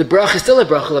 The bracha is still a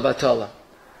bracha lebטלה.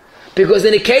 Because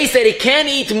in the case that he can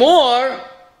eat more,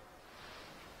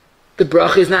 the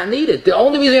bracha is not needed. The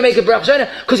only reason we make a bracha is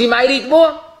because he might eat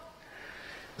more.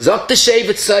 Zok the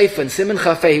Shevet Seifa and Simon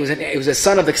Chafei, he was a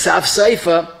son of the Ksav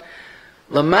Seifa.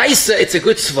 Lamaisa, it's a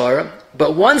good svara,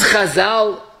 but once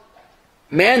Chazal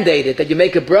mandated that you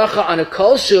make a bracha on a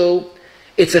kol shu,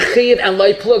 it's a chiyuv and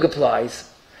light plug applies.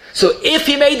 So if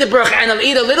he made the bracha and he'll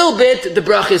eat a little bit, the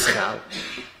bracha is chal.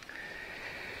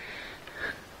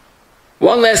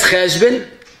 One last cheshbon,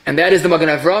 and that is the Magen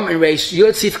Avram in Reish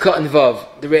Yud Sif Kat and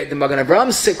Vav. The Magen Avram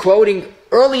is quoting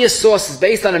earliest sources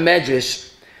based on a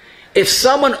medrash. If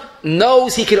someone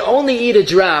knows he can only eat a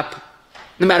drop,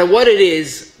 no matter what it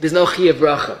is, there's no chiyuv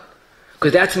bracha,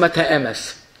 because that's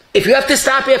mata'emes. If you have to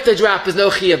stop after a drop, there's no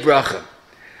chiyuv bracha.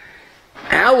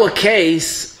 Our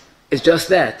case is just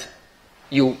that.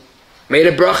 You made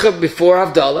a bracha before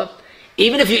havdalah.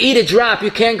 Even if you eat a drop,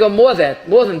 you can't go more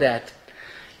than that.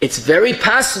 It's very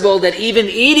possible that even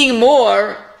eating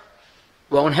more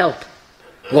won't help.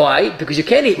 Why? Because you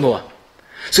can't eat more.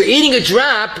 So eating a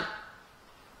drop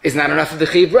is not enough of the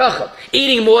chiyuv bracha.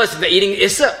 Eating more is eating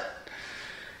issa.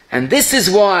 And this is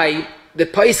why the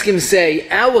Paiskim say,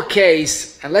 our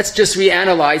case, and let's just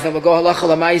reanalyze, and we'll go halacha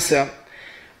l'maisa,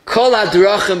 kol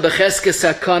hadrachim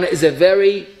b'cheskes sakana is a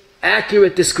very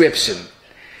accurate description.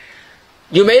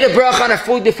 You made a bracha on a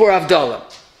food before havdalah.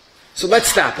 So let's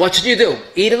stop. What should you do?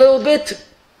 Eat a little bit.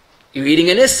 You're eating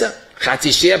an issa. Chatzi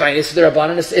shia by an issa the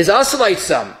Rabbanan is also like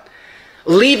some.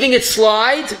 Leaving it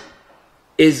slide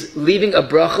is leaving a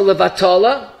bracha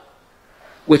lebטלה,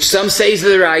 which some say is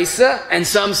the Raisa, and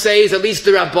some say is at least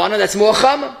the Rabbanan, that's more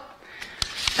chama.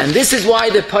 And this is why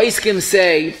the Paiskim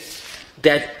say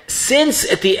that since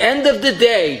at the end of the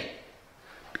day,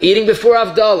 eating before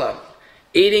havdalah,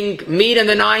 eating meat in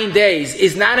the 9 days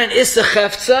is not an issa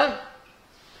chefza,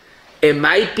 it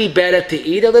might be better to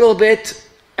eat a little bit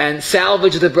and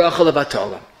salvage the bracha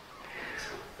lebטלה.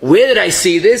 Where did I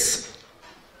see this?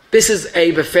 This is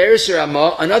a Beferish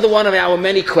Ramah, another one of our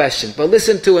many questions. But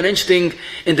listen to an interesting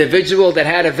individual that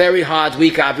had a very hard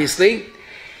week, obviously.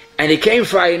 And he came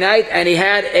Friday night and he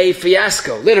had a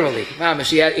fiasco, literally.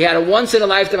 He had a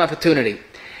once-in-a-lifetime opportunity.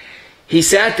 He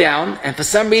sat down and for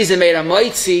some reason made a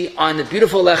moitzi on the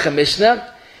beautiful Lechem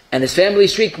Mishnah, and his family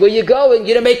shrieked, "Where you going?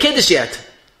 You didn't make kiddush yet."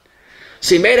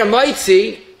 So he made a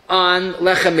moitzi on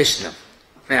Lechem Mishnah.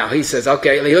 Now he says,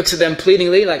 okay, he looks at them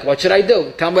pleadingly, like, what should I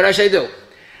do? Tell me what I should do.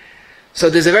 So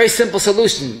there's a very simple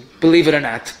solution, believe it or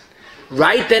not.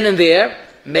 Right then and there,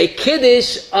 make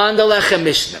kiddush on the Lechem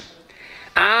Mishnah.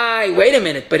 Wait a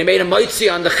minute, but he made a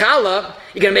moitzi on the challah,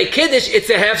 you're going to make kiddush, it's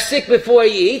a hechsher before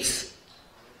he eats.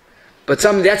 But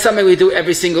that's something we do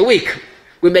every single week.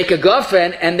 We make a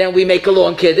gofen, and then we make a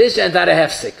long kiddush, and not a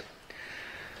hechsher.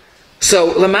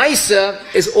 So,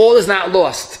 Lamaisa all is not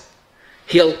lost.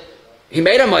 He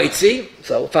made a moitzi,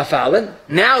 so fafalin.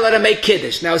 Now let him make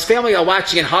kiddush. Now his family are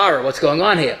watching in horror. What's going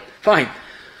on here? Fine.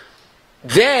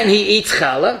 Then he eats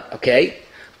challah, okay.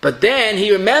 But then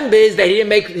he remembers that he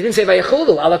didn't say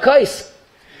vayachulu ala kais.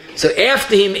 So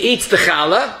after he eats the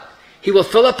challah, he will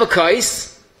fill up a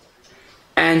kais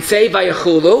and say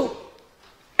vayachulu.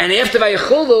 And after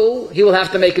vayachulu, he will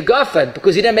have to make a gofen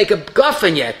because he didn't make a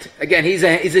gofen yet. Again, he's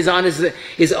on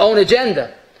his own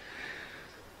agenda.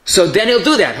 So then he'll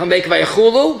do that. He'll make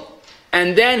vayachulu,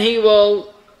 and then he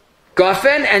will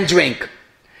gofen and drink.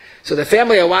 So the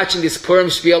family are watching this Purim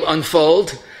spiel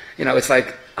unfold. It's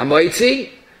like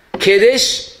amoitzi,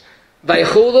 kiddush,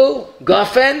 vayachulu,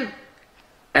 gofen,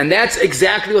 and that's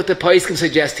exactly what the Paiskim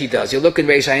suggest he does. You look in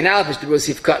Reish Ayin Aleph,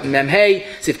 Sifkat and Memhei,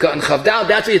 Sifkat and Havdalah,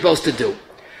 that's what you're supposed to do.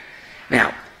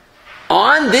 Now,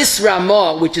 on this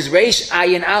Ramah, which is Reish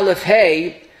Ayin Aleph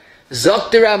Hey, Zok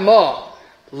the Ramah,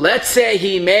 let's say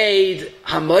he made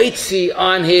hamoitzi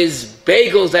on his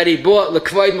bagels that he bought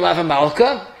l'kvoid m'lav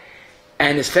malka,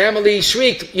 and his family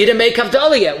shrieked, "You didn't make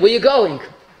havdalah yet. Where are you going?"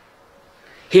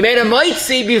 He made a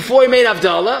mitzi before he made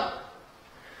havdalah.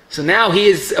 So now he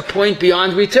is a point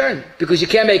beyond return, because you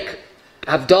can't make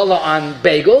havdalah on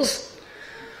bagels.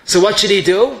 So what should he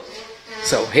do?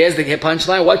 So here's the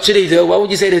punchline. What should he do? What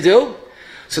would you say to do?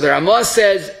 So the Ramah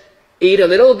says, eat a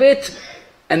little bit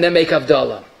and then make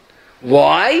havdalah.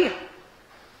 Why?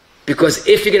 Because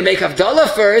if you're going to make havdalah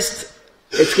first,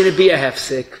 it's going to be a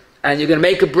hechsher, and you're going to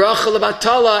make a bracha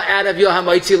lebטלה out of your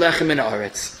hamaitzi lechem in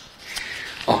haaretz.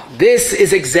 Oh, this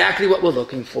is exactly what we're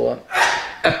looking for.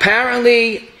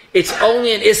 Apparently, it's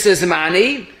only an issa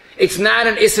zmani. It's not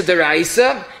an issa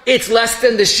deraisa. It's less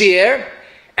than the shear,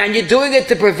 and you're doing it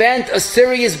to prevent a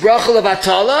serious bracha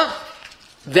lebטלה.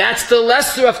 That's the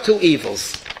lesser of two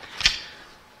evils.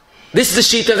 This is the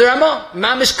sheet of the Ramah,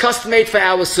 mamish custom-made for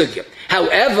our sugya.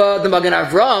 However, the Magen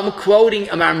Avram, quoting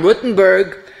Amram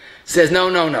Rutenberg, says,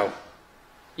 no.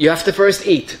 You have to first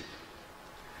eat.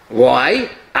 Why?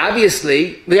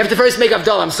 Obviously, we have to first make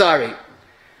havdalah,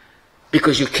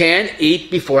 because you can't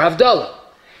eat before havdalah.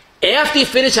 After you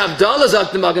finish havdalah,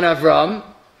 zok the Magen Avram,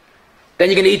 then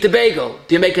you're going to eat the bagel.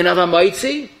 Do you make another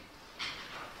mitzi?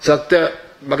 Zok the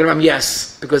Magen Avram,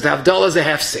 yes, because the havdalah is a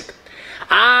hechsher.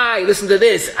 Listen to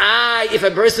this. If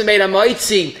a person made a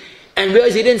mitzi and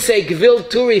realized he didn't say gvil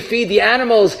turi, feed the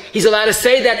animals, he's allowed to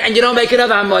say that, and you don't make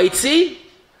another mitzi.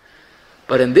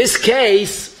 But in this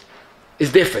case,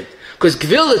 it's different, because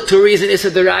gvil turi is an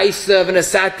issa deraisa,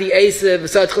 v'nasati eisa,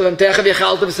 v'satchel v'mtecha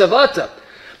v'yachalta v'savata.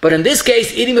 But in this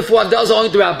case, eating before havdalah is only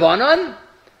the rabbanon.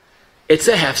 It's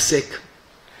a hechsher.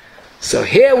 So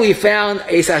here we found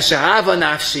eis hashahava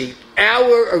nafshi.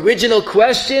 Our original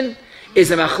question is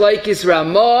a machlokes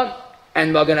Ramah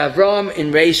and Magen Avram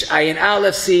in Reish Ayin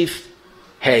Aleph Sif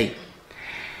Hey.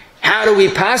 How do we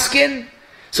paskin?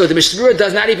 So the Mishnah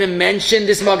does not even mention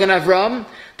this Magen Avram.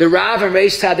 The Rav and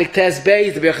Reish Tzadik Tes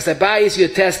Beis, the Berachas Habayis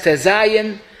Yotes Tes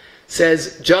Zayin,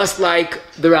 says just like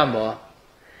the Ramah.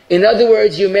 In other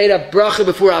words, you made a bracha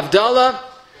before havdalah,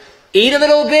 eat a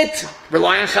little bit,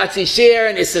 rely on chatzi share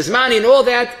and isazmani and all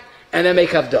that, and then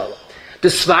make havdalah. The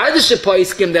Svardish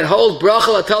poskim that hold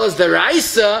bracha latalas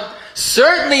deraisa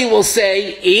certainly will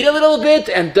say, eat a little bit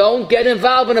and don't get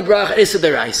involved in a bracha issa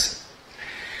deraisa.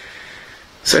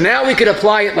 So now we could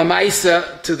apply it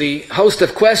lamaisa to the host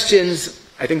of questions.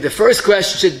 I think the first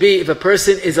question should be if a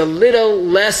person is a little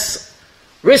less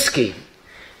risky.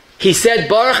 He said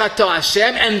Baruch Atah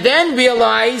Hashem and then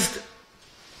realized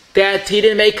that he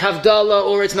didn't make havdalah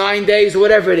or it's 9 days or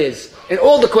whatever it is. In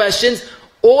all the questions,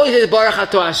 always is Baruch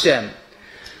Atah Hashem.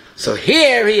 So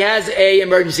here he has a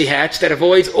emergency hatch that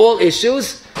avoids all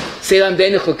issues, say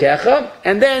lamdeinu chukecha,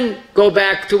 and then go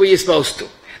back to where you're supposed to.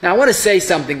 Now I want to say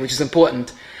something which is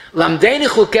important. Lamdeinu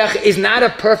chukecha is not a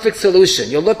perfect solution.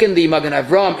 You'll look in the Magen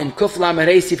Avram, in Kuf Lamed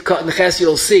Hey Sif Kat Neches,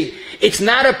 you'll see. It's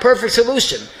not a perfect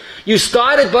solution. You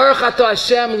started Baruch Atah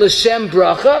Hashem L'Shem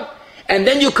Bracha, and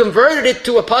then you converted it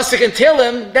to a pasuk in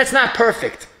Tehillim. That's not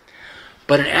perfect.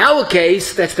 But in our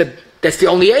case, that's the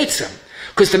only eitzah.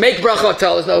 Because to make bracha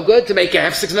atal is no good, to make a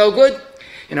hechsher is no good.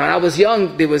 When I was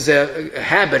young, there was a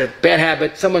bad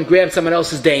habit. Someone grabbed someone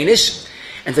else's Danish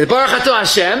and said, Baruch Atah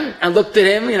Hashem, and looked at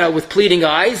him, with pleading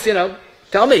eyes,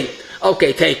 tell me.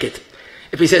 Okay, take it.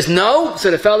 If he says no,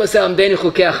 so the fellow said, Lamdeinu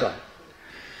chukecha.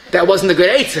 That wasn't a good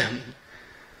eitzah.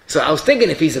 So I was thinking,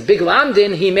 if he's a big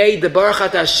lamdin, he made the Baruch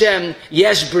Atah Hashem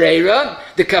yesh breira,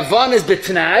 the kavan is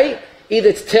betnai, either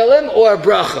it's Tehillim or a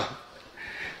bracha.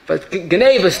 But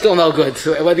Geneva is still no good,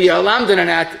 so whether you're a lamdan or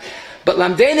not. But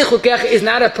lamdeinu chukecha is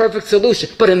not a perfect solution.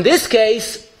 But in this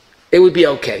case, it would be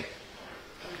okay.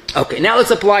 Okay, now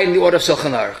let's apply it in the order of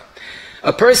Shulchan Aruch.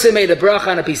 A person made a bracha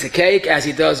on a piece of cake, as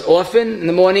he does often in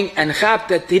the morning, and chap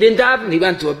that he didn't daven. He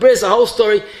went to a bris, a whole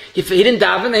story. He didn't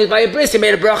daven, and by a bris, he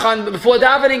made a bracha on before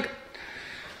davening.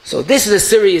 So this is a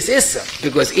serious issa,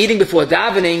 because eating before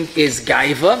davening is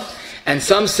gaiva. And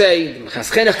some say,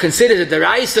 consider the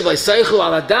deraisa v'yisaychu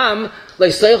al adam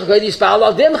v'yisaychu k'yid yishpa'al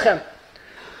al dimchem.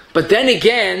 But then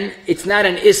again, it's not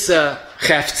an issa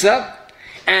chefza,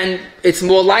 and it's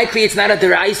more likely it's not a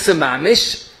deraisa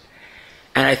mamish.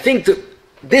 And I think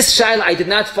this shaila I did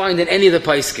not find in any of the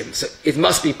poskim. So it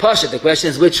must be pashit. The question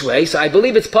is which way. So I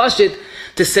believe it's pashit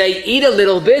to say eat a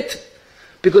little bit,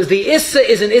 because the issa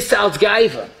is an issa al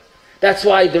gaiva. That's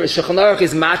why the Shulchan Aruch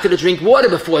is matter to drink water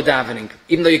before davening,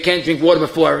 even though you can't drink water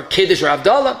before kiddush or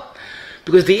havdalah,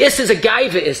 because the issa is a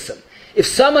gaiva issa. If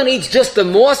someone eats just a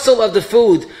morsel of the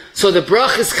food, so the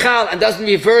bracha is chal and doesn't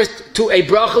revert to a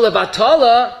bracha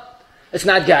levatala, it's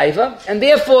not gaiva, and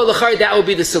therefore l'char that would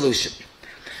be the solution.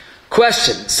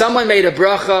 Question: someone made a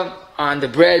bracha on the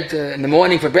bread in the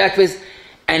morning for breakfast,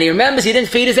 and he remembers he didn't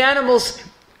feed his animals.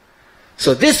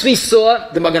 So this we saw,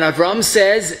 the Magen Avram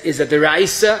says, is that the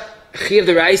Raisa, Chiv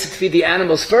the Raisa to feed the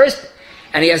animals first,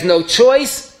 and he has no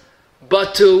choice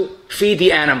but to feed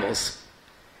the animals.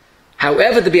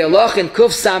 However, the Bialach in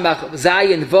Kuf Samach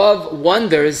Zayin Vav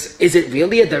wonders, is it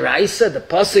really a Deraisa? The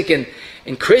Pasuk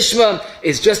in Krishma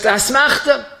is just a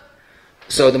Asmachta.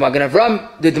 So the Magen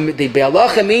Avram, the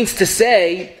Bialach means to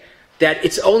say that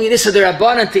it's only an Issa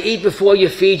D'Rabbanan to eat before you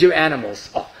feed your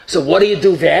animals. Oh, so what do you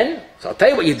do then? So I'll tell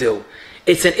you what you do.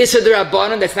 It's an Issa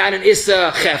D'Rabbanan that's not an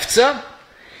Issa Chefza.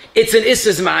 It's an Issa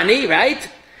Zmani, right?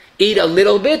 Eat a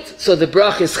little bit, so the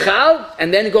brach is chal,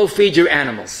 and then go feed your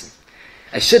animals.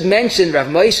 I should mention, Rav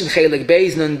Moshe Chelik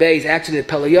Beis Nun Beis, actually the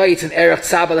Pelayoyitz and Erech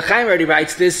Tzaba L'chaim already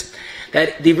writes this,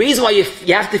 that the reason why you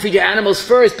have to feed your animals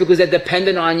first, because they're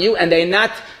dependent on you, and they're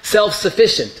not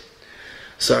self-sufficient.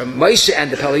 So Moshe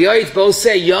and the Pelayoyitz both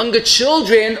say, younger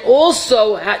children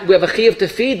also, we have a chiyuv to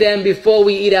feed them before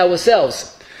we eat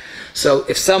ourselves. So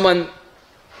if someone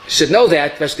should know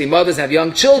that, especially mothers have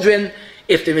young children,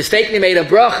 if they mistakenly made a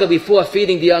bracha before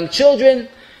feeding the young children,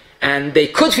 and they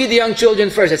could feed the young children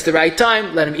first, that's the right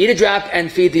time, let them eat a drop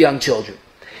and feed the young children.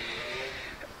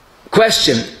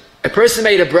 Question, a person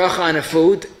made a bracha on a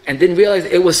food and didn't realize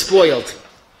it was spoiled.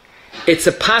 It's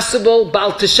a possible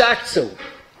bal teshakzu,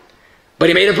 but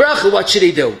he made a bracha, what should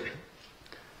he do?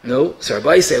 No, so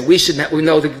Rabbi said we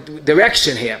know the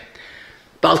direction here.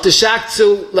 Bal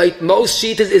teshakzu, like most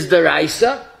shitas, is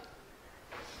deraisa,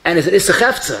 and it's an issa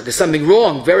chefza. There's something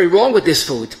wrong, very wrong with this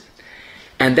food.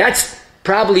 And that's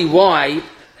probably why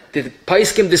the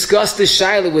Paiskim discussed this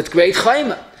shaila with great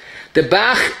chayma. The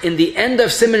Bach, in the end of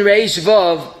Siman Reish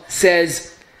Vav,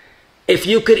 says, if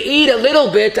you could eat a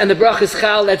little bit and the brach is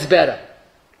chal, that's better.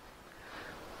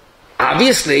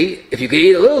 Obviously, if you could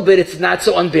eat a little bit, it's not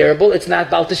so unbearable, it's not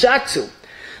bal teshakzu.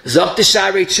 Zok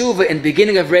Tisharei Tshuva, in the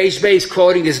beginning of Reish Beis,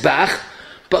 quoting this Bach,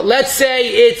 but let's say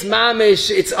it's mamish,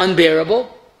 it's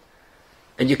unbearable,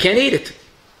 and you can't eat it.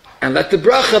 And let the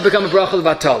bracha become a bracha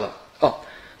lebtala. Oh,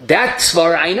 that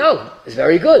svara I know is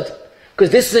very good, because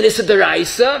this is an issa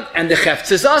deraisa and the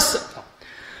chefetz is awesome.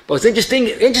 But what's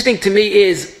interesting to me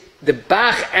is the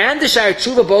Bach and the Sha'ar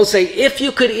Tshuva both say if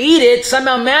you could eat it,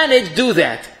 somehow manage, do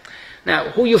that. Now,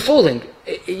 who are you fooling?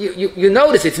 You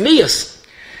notice it's miyus.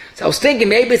 So I was thinking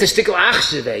maybe it's a shtickle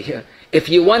achsheveh. If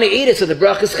you want to eat it, so the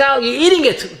bracha is chal, you're eating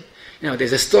it. You know,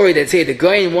 there's a story that says the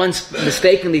guy once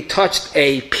mistakenly touched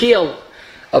a peel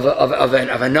of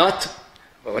a nut,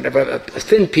 or whatever, a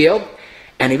thin peel,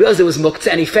 and he realized it was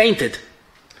muktzah, and he fainted.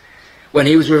 When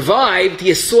he was revived,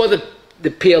 he saw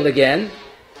the peel again,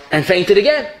 and fainted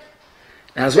again.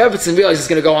 Now, as Rebbetzin realized it's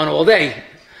going to go on all day.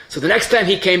 So the next time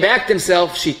he came back to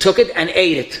himself, she took it and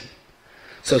ate it.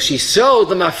 So she showed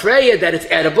the mafreya that it's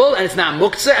edible, and it's not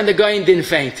muktzah, and the guy didn't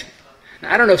faint.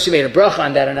 Now, I don't know if she made a bracha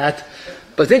on that or not,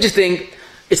 but it's interesting.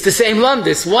 It's the same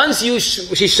lumdis. Once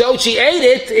she showed she ate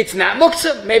it, it's not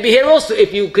muktzah. Maybe here also,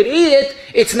 if you could eat it,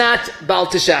 it's not bal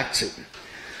teshakzu.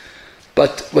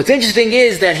 But what's interesting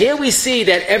is that here we see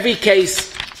that every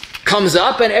case comes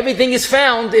up and everything is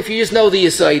found if you just know the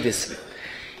yisoidis.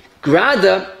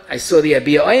 Grada, I saw the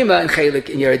Abiyah Oima in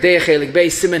Yeridei Chelik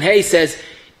Beis Siman Hay says,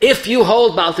 if you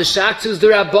hold bal teshakzu's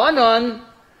d'Rabbanan,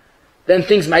 then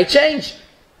things might change.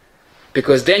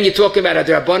 Because then you're talking about a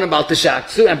d'Rabbanan bal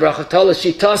teshakzu and bracha tola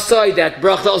shitasai that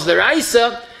bracha tola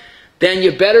d'Raisa, then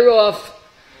you're better off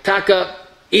taka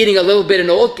eating a little bit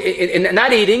and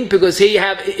not eating, because here you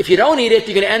have, if you don't eat it,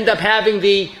 you're going to end up having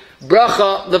the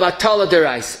bracha lebtala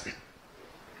d'Raisa.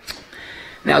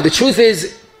 Now the truth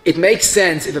is, it makes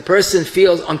sense if a person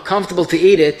feels uncomfortable to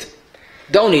eat it,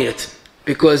 don't eat it.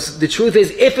 Because the truth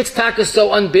is, if it's taka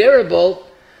so unbearable,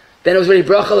 then it was already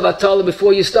bracha lebtala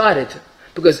before you started.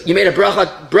 Because you made a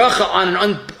bracha on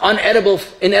an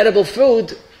inedible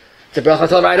food, it's a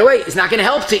bracha right away. It's not going to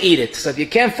help to eat it. So if you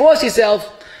can't force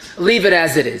yourself, leave it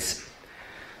as it is.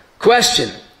 Question.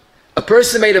 A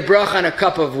person made a bracha on a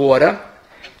cup of water,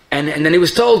 and then he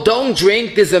was told, don't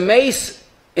drink, there's a mace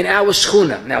in our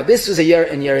shchuna. Now this was in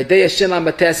Yeridei Shilam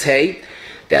Bates Hay,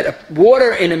 that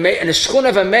water in a shchuna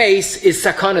of a mace is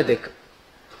sakanadik.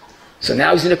 So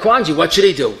now he's in a quandary, what should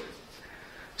he do?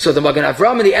 So the Magen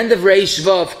Avram at the end of Reish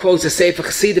Vav quotes a Sefer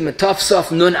Chassidim and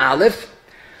Tafsaf Nun Aleph.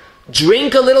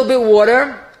 Drink a little bit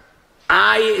water.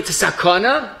 It's a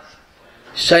sakana.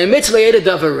 Shaymitz le'eda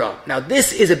davara. Now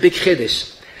this is a big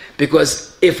chiddush,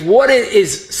 because if water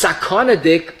is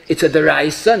sakanadik, it's a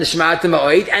deraisa, nishmat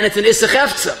ma'oid, and it's an issa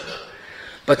chefza.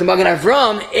 But the Magen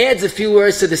Avram adds a few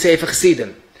words to the Sefer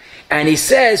Chassidim, and he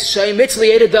says shaymitz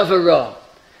le'eda davara.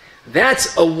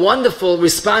 That's a wonderful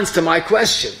response to my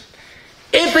question.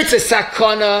 If it's a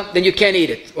sakana, then you can't eat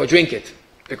it or drink it.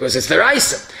 because it's the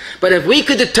raisa. But if we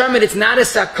could determine it's not a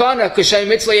sakana, kushay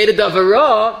mitzvah yeda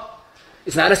davara,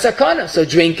 it's not a sakana. So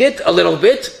drink it a little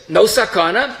bit, no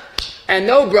sakana, and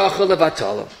no bracha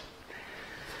levatala.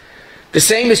 The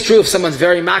same is true if someone's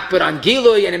very makbid on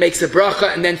gilui and it makes a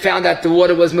bracha and then found out the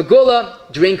water was megula,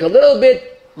 drink a little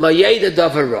bit, la yeda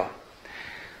davara.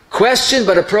 Question,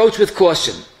 but approach with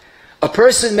caution. A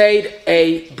person made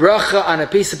a bracha on a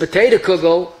piece of potato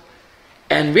kugel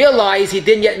and realized he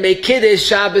didn't yet make kiddush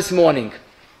Shabbos morning.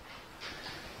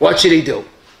 What should he do?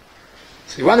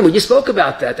 So you wonder, we just spoke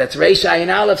about that. That's Reish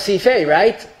Ayin Aleph Sifei,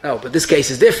 right? No, but this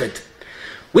case is different.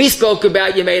 We spoke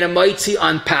about you made a moitzi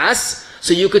on pas,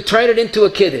 so you could turn it into a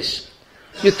kiddush.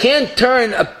 You can't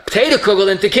turn a potato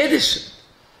kugel into kiddush.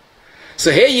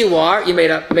 So here you are, you made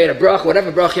a bracha,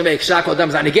 whatever bracha you make, shakol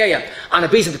dam zanigeya, on a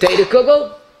piece of potato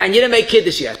kugel, and you didn't make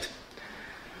kiddush yet.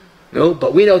 No,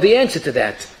 but we know the answer to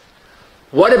that.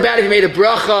 What about if you made a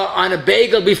bracha on a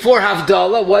bagel before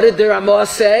havdalah? What did the Ramah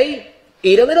say?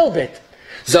 Eat a little bit.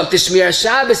 Zok tishmir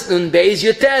Shabbos nun beis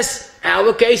yutes.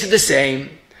 Our case is the same.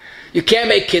 You can't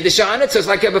make kiddush on it, so it's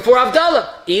like before havdalah.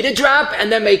 Eat a drop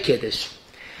and then make kiddush.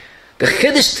 The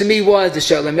kiddush to me was the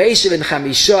Shalom Eshev and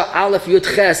Chamisha Aleph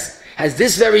Yud Ches has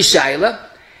this very shaila,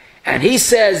 and he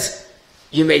says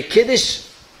you made kiddush,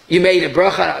 you made a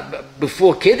bracha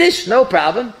before kiddush, no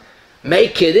problem.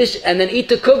 Make kiddush and then eat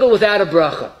the kugel without a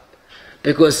bracha,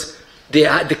 because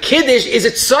the kiddush is a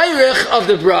tzairich of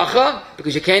the bracha,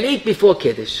 because you can't eat before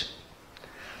kiddush,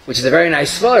 which is a very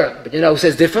nice svara. But you know who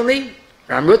says differently?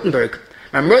 Ram Rutenberg.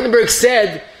 Ram Rutenberg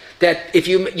said that if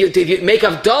you make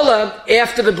havdalah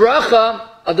after the bracha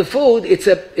of the food, it's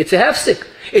a hefsek.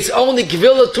 It's only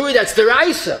gvila turi, that's the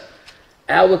raisa.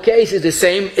 Our case is the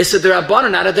same. It's a derabana,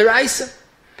 not a deraisa.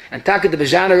 And Taka the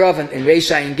Bejanarov in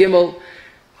Reish Ayin Gimel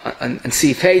and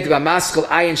Sifei the Maskal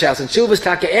Ayin Shals and Shuvas,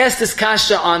 Taka asked this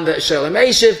kasha on the Shalom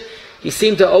Eshev. He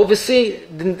seemed to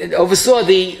oversaw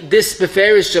this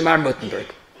beferish Shamar Rutenberg.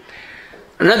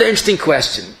 Another interesting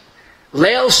question.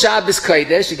 Leil Shabbos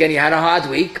Kodesh, again he had a hard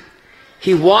week.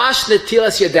 He washed the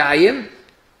Tilas Yadayim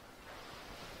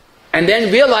and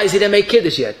then realized he didn't make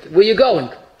Kiddush yet. Where are you going?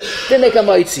 Didn't make a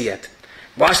Moitzi yet.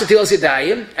 Washed the Tilas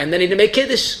Yadayim and then he didn't make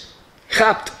Kiddush.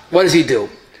 Chapt. What does he do?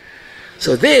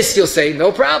 So this, you'll say,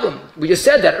 no problem. We just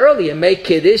said that earlier, make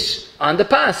Kiddush on the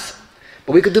pas.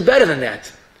 But we could do better than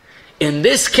that. In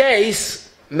this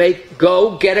case,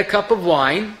 go get a cup of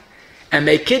wine and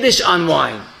make Kiddush on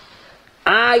wine.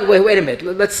 Wait a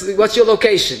minute. What's your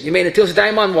location? You made a Tilas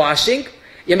Yadayim on washing.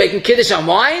 You're making Kiddush on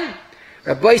wine?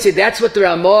 Rabbi said that's what the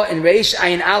Ramah in Reish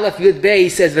Ayin Aleph Yud Bey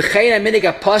says. V'chein minig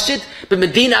apashit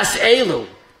b'medinas elu.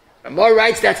 Ramah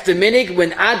writes that's the minig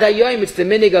when ad hayoim it's the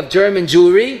minig of German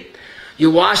Jewry.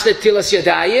 You wash the Tilas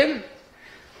Yadayim,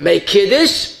 make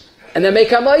Kiddush, and then make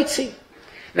Hamoitzi.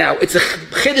 Now it's a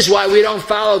Kiddush why we don't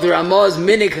follow the Ramah's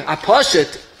minig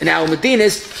apashit in our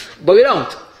Medinas, but we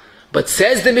don't. But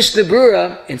says the Mishnah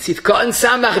Brura in Sifka and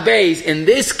Samach Beis, in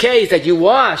this case that you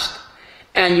washed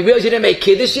and you realize you didn't make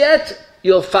Kiddush yet,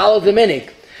 you'll follow the minig.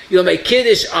 You'll make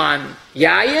Kiddush on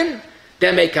Yayin,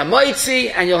 then make a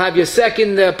Moitzi, and you'll have your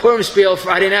second Purim spiel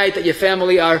Friday night that your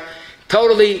family are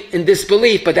totally in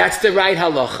disbelief, but that's the right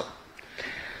halacha.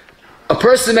 A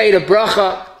person made a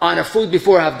bracha on a food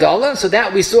before havdalah, so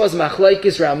that we saw as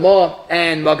Machlokes Ramah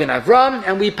and Magen Avram,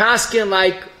 and we paskin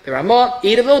like the Ramah,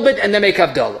 eat a little bit and then make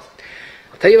havdalah.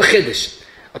 I'll tell you a chiddush.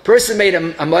 A person made a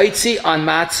moitzi on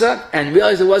matzah and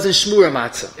realized it wasn't shmura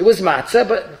matzah. It was matzah,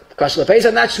 but kashla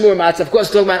Pesach, not shmura matzah. Of course,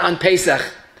 talking about on Pesach.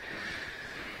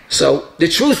 So the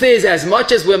truth is, as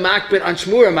much as we're makbid on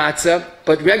shmura matzah,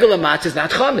 but regular matzah is not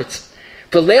chametz.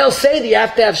 For Leil Seder, you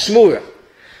have to have shmura.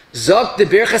 Zok the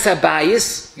birchas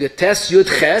habayis, your test yud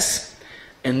ches.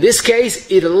 In this case,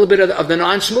 eat a little bit of the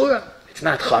non-shmura. It's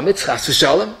not chametz, chas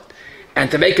v'shalom. And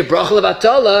to make a bracha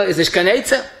levatala is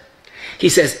ishkanetza. He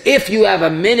says, if you have a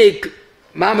minig,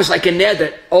 mamash like a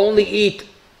neder, only eat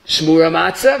shmura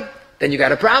matzah, then you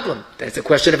got a problem. That's a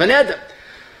question of a neder.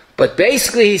 But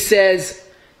basically he says,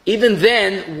 even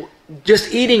then,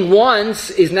 just eating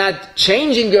once is not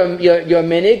changing your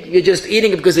minig. You're just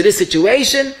eating it because of this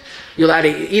situation. You'll have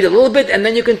to eat a little bit, and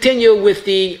then you continue with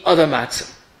the other matzah.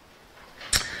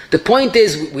 The point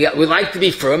is, we like to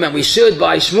be firm, and we should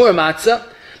buy shmura matzah,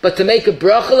 but to make a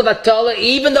bracha levatala,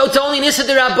 even though it's only nisa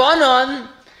d'Rabbanan,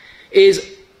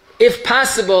 is, if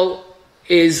possible,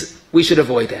 we should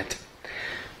avoid that.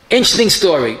 Interesting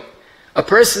story. A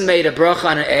person made a bracha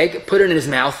on an egg, put it in his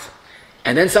mouth,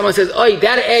 and then someone says, "Oi,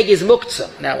 that egg is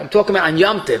muktzah." Now I'm talking about on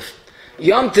Yom Tiv.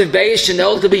 Yom Tiv Beis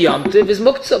Shenol to be Yom Tiv is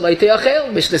muktzah. Leitei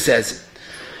achel, Mishnah says.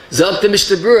 Zok the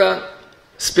Mishnah Brura,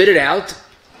 spit it out,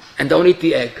 and don't eat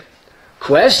the egg.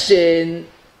 Question: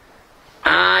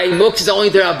 Muktzah is only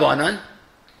the Rabbanan.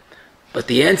 But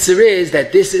the answer is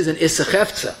that this is an issa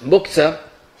hechsher. Muktzah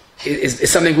is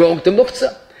something wrong with the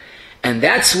muktzah. And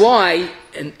that's why,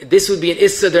 and this would be an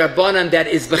issa the Rabbanan that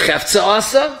is b'cheftzah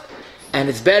asa, and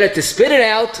it's better to spit it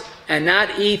out and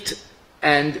not eat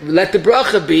and let the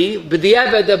bracha be,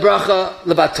 b'diavad the bracha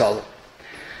lebטלה.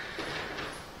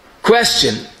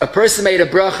 Question, a person made a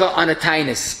bracha on a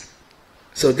taanis.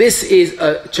 So this is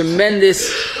a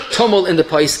tremendous tumult in the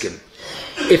poskim.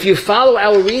 If you follow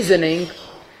our reasoning,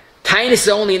 taanis is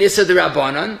only an issa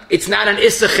d'Rabbanan. It's not an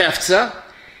issa chefza.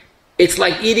 It's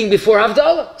like eating before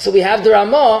havdalah. So we have the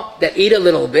Ramah that eat a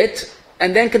little bit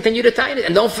and then continue the taanis.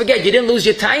 And don't forget, you didn't lose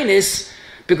your taanis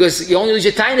because you only lose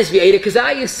your taanis if you ate a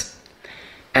kazayis.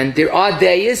 And there are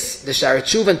days, the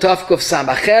Sharachuv and Tafkov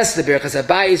Samaches, the Berchas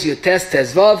Abayis, Yotes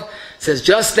Tezvav, says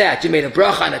just that. You made a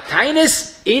bracha on a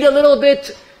taanis, eat a little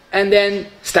bit, and then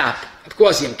stop. Of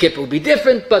course, Yom Kippur will be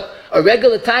different, but a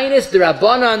regular taanis, the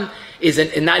Rabbanan, is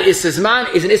not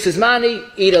Isazman, is an Isazmani,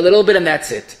 eat a little bit and that's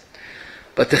it.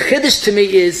 But the kiddush to me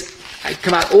is, I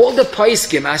come out, all the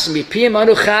poskim, Hashem Yipiyim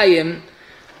Anu Chayim,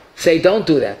 say don't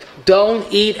do that. Don't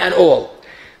eat at all.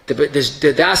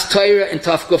 The Das Torah in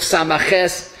Tafkov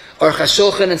Samaches, or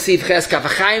Chashulchan and Siv Ches,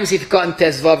 Kavachayim Siv Kotten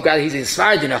Tezvav, God, he's in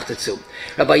Svardi noch dazu.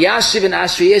 Rabbi Yashiv and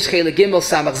Ashri Yesh, Chele Gimel,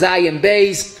 Samach Zayim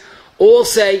Beis, all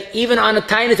say, even on a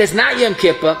taanis that's not Yom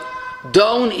Kippur,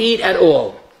 don't eat at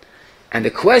all. And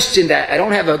the question that I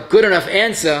don't have a good enough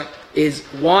answer is,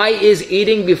 why is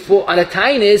eating before on a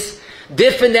taanis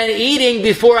different than eating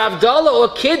before havdalah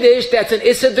or kiddush? That's an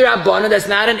issa d'Rabbanan, that's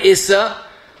not an issa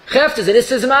chefta, it's an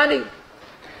issa zmani.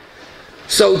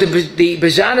 So the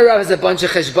Bejana Rav has a bunch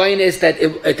of cheshbonis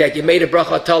that you made a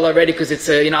bracha atala already because it's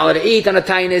you're not allowed to eat on a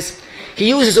taanis. He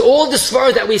uses all the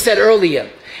svaras that we said earlier.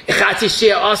 Echati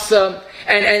shea asa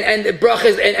and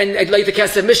brachas and like the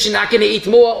Kesef Mishnah, not going to eat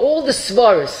more. All the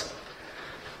svaras.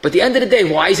 But at the end of the day,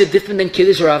 why is it different than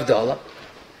kiddush or havdalah?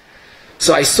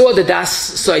 So I saw the Das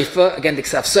Soifa, again the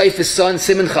Ksaf Soifa's son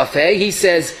Simon Chafei. He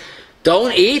says,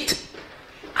 don't eat.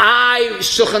 I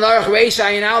Shulchan Aruch Reish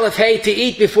Ayin Aleph Hey to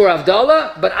eat before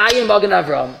havdalah, but I am Magen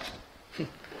Avram.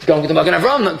 Going with the Magen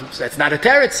Avram, so that's not a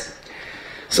teretz.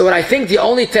 So what I think the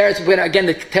only teretz, again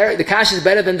the kash is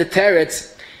better than the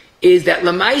teretz, is that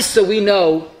Lamaisa we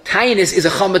know taanis is a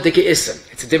chomet issa.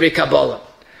 It's a divrei Kabbalah.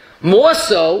 More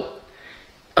so,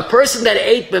 a person that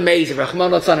ate b'meiz Rachman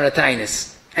Lotzon on a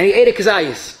taanis, and he ate a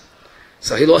kazayis,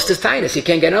 so he lost his taanis. He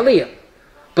can't get an aliya.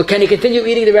 But can he continue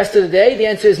eating the rest of the day? The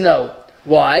answer is no.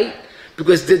 Why?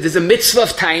 Because there's a mitzvah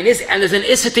of taanis and there's an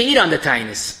issa to eat on the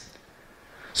taanis.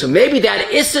 So maybe that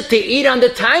issa to eat on the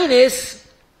taanis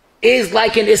is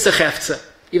like an issa chefza.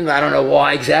 Even though I don't know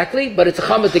why exactly, but it's a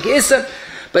chometik issa.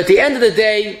 But at the end of the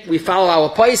day, we follow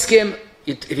our poskim.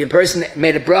 If a person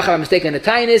made a bracha by mistake on the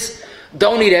taanis,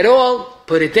 don't eat at all,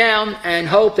 put it down, and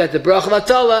hope that the bracha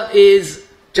vatala is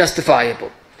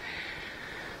justifiable.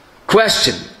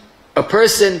 Question.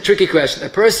 Tricky question. A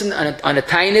person on a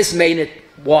taanis made it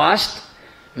washed,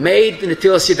 made the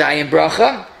netilas yadayim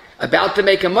bracha, about to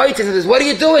make a moitzah, and says, what are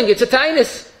you doing? It's a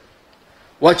taanis.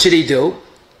 What should he do?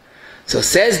 So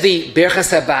says the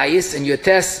Berchas Abayis in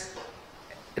Yotes,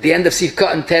 at the end of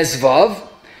Sivkot and Tezvav,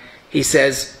 he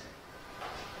says,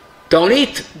 don't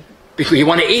eat. Because you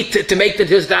want to eat to make the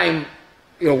netilas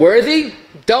yadayim worthy?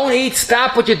 Don't eat,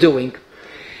 stop what you're doing.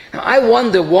 Now I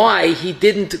wonder why he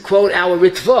didn't quote our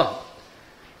Ritva,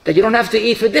 that you don't have to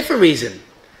eat for a different reason.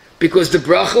 Because the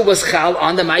bracha was chal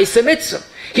on the Ma'aseh Mitzvah.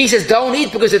 He says don't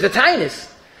eat because it's a taanis.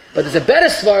 But there's a better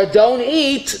svar, don't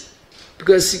eat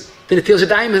because the netilas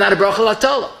yadayim is not a bracha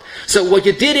latala. So what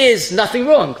you did is nothing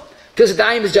wrong. Netilas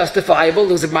yadayim is justifiable,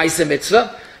 it was a Ma'aseh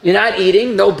Mitzvah. You're not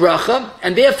eating, no bracha,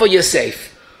 and therefore you're safe.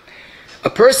 A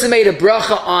person made a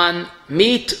bracha on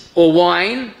meat or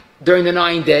wine during the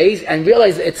 9 days and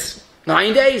realized it's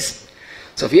 9 days.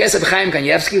 So if you ask Chaim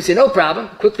Kanievsky, you say, no problem,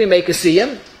 quickly make a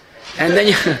siyum, and then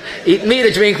you eat meat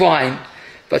or drink wine.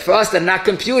 But for us that are not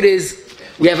computers,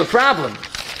 we have a problem.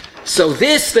 So the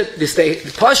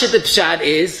Pashat Pshat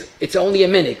is, it's only a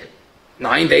minig.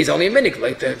 9 days only a minig,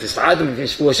 like the Sfadim,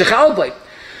 the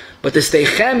But the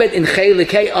Steichemet in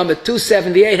Chelikei Amid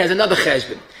 278 has another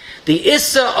cheshbon. The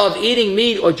issa of eating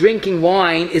meat or drinking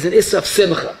wine is an issa of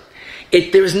simcha.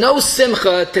 There is no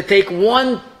simcha to take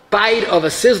one bite of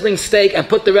a sizzling steak and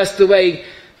put the rest away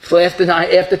for after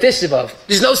Tisha B'Av.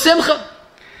 There's no simcha.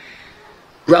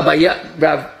 Rabbi Levi,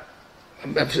 Rav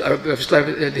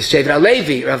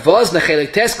Vozna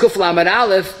Chelik Tes Kuf Lamed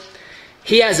Aleph,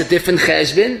 he has a different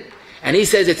cheshbon, and he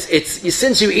says it's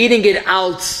since you're eating it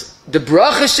out the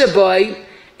bracha shaboy,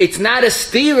 it's not a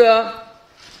stira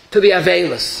to the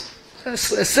avelos. A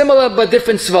similar but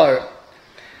different svar.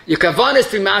 Your kavanah is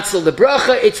to matzel the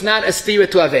bracha, it's not a stira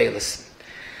to avelis.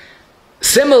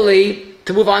 Similarly,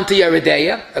 to move on to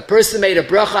Yeridea, a person made a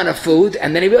bracha on a food,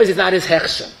 and then he realized it's not his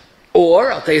hechsher.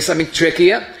 Or, I'll tell you something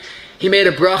trickier, he made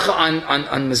a bracha on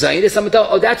Mazaynis, someone told,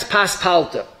 oh, that's pas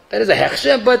palta. That is a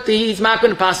hechsher, but he's not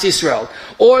going to pass Yisrael.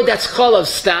 Or that's chol of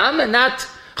stam, and not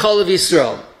chol of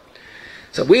Yisrael.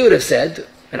 So we would have said,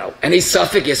 any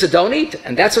suffix, so don't eat.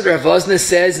 And that's what Rav Vosna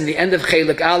says in the end of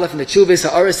Chelik Aleph in the Chuvas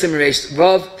Ha'arasim Reish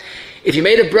Vav. If you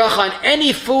made a bracha on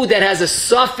any food that has a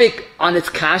suffix on its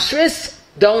kashrus,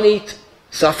 don't eat.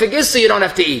 Suffix, so you don't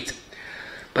have to eat.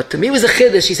 But to me it was a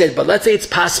chiddush. He said, but let's say it's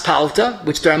pas palta,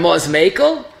 which the Ramah is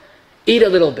mekel, eat a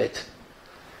little bit.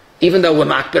 Even though we're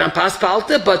makbid on pas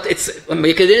palta, but it's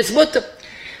mutter.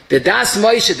 The Das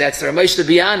Moshe, that's the Moshe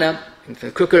Biana,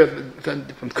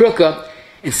 from Kruka,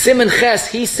 in Simon Ches,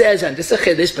 he says, and this is a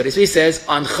chiddush, but he says,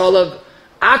 on cholav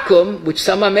akum, which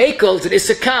some are makels, it is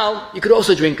a kal, you could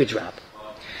also drink a drop.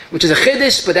 Which is a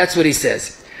chiddush, but that's what he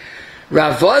says.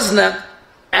 Rav Vosna,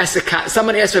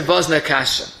 someone asked Rav Vosna a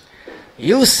kasha.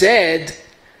 You said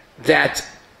that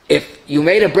if you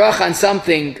made a bracha on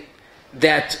something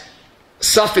that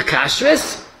suffix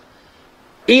kashrus,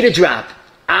 eat a drop.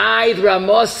 The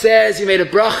Ramah says you made a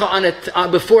bracha on it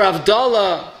before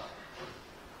havdalah,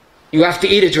 you have to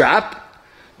eat a drop.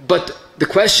 But the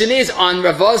question is, on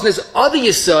Rav Vosna's other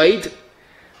yesod,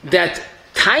 that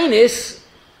tainis,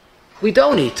 we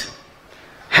don't eat.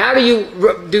 How do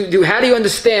you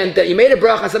understand that you made a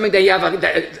bracha on something that you have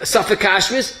a suffix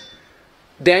kashrus,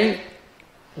 then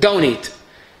don't eat.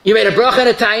 You made a bracha on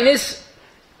a tainis,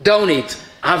 don't eat.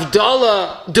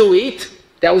 Havdalah, do eat.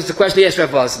 That was the question he asked Rav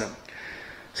Vosna.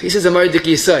 So he says a murdik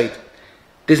yesod.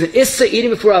 There's an issa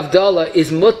eating before havdalah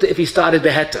is mutter if he started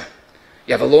beheter.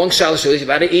 You have a long shalosh, you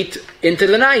got to eat into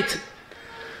the night.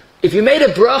 If you made a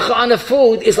bracha on a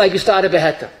food, it's like you started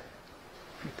beheter.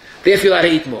 Therefore you got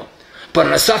to eat more. But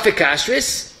on a suffix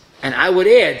kashrus, and I would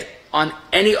add, on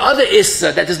any other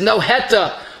issa that there's no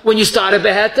heta when you start a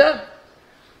beheter,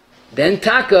 then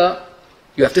taka,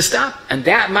 you have to stop. And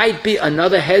that might be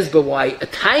another hezbollah why a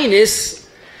tainis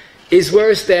is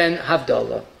worse than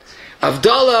havdalah.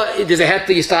 Havdalah, there's a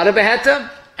heta, you start a beheter,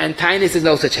 and tainis is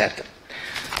no such heta.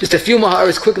 Just a few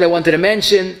maharas quickly I wanted to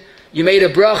mention. You made a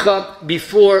bracha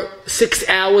before 6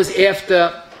 hours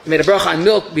after, you made a bracha on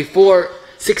milk before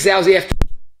 6 hours after.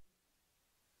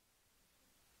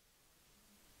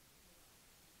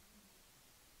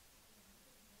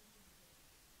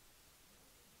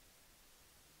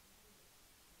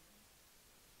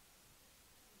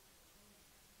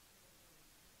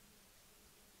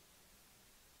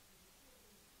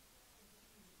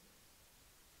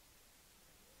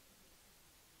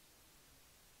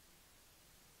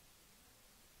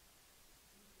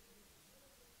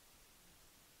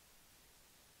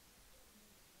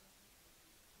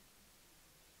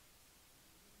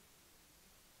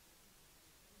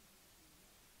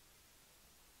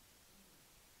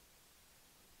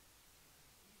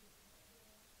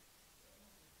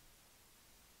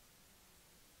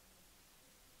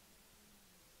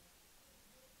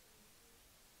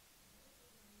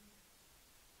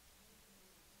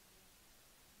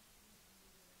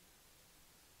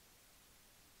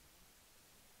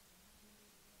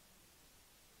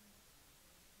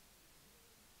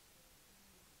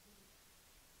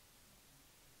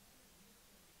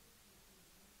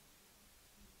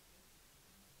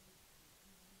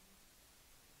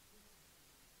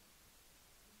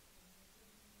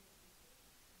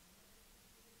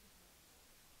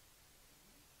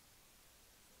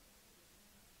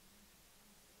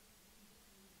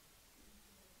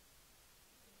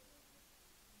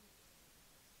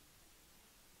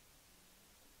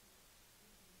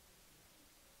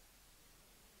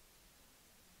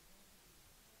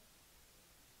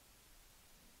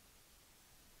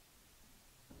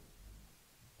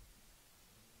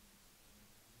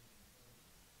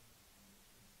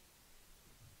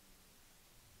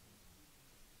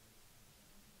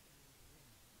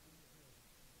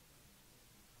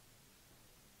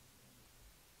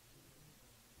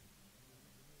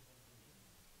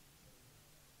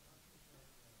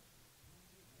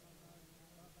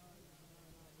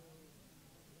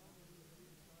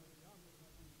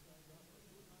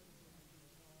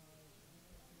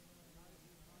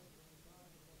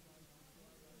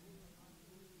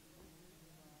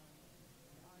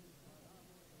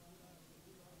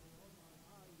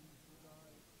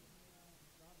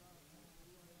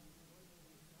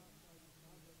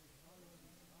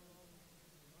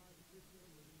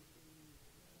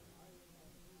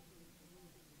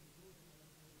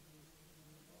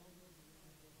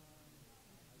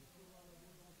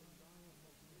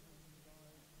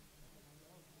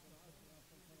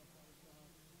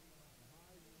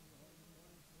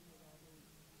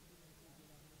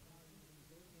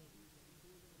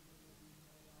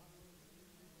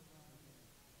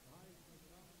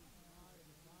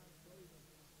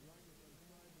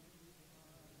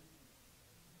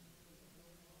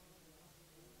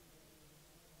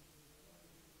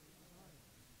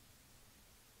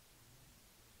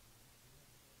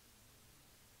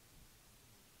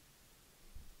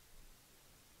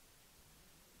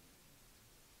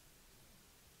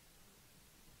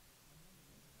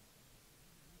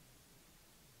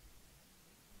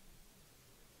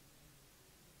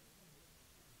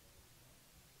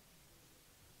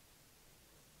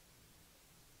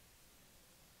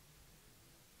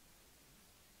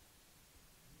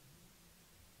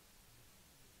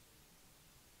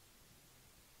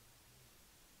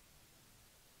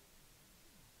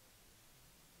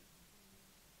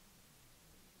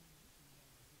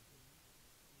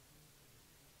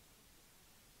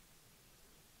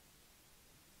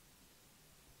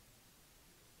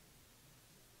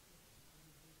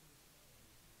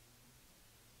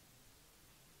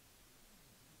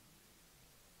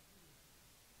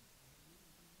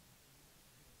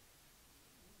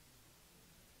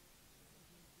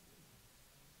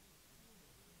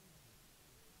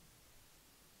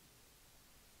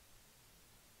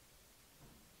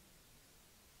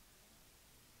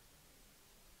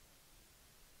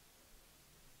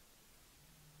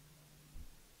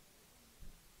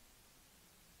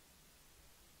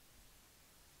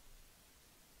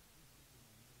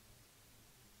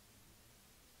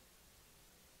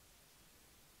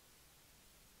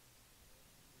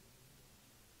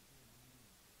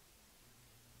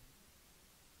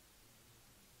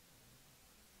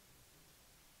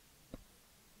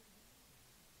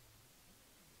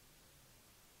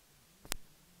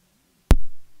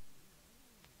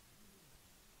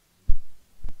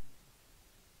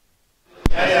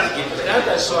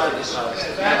 saw at this house.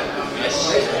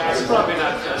 That's probably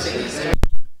not fascinating.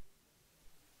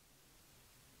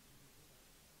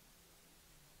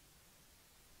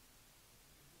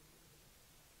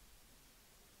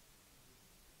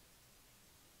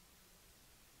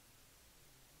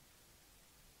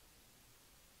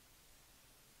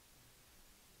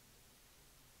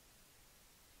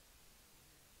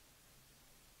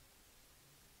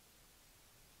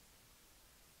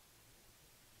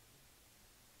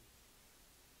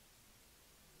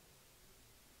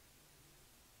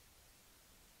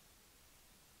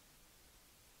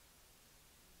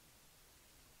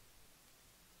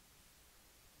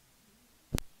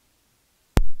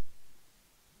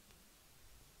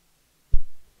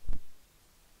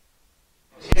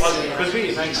 Could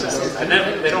be, makes sense. And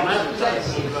then they don't have it.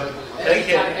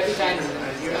 Every time it's tiny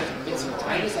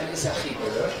and it's a chip.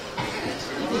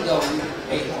 Even though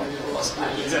it was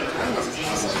it's a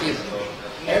chip.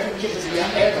 Every kid is a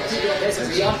young. It's a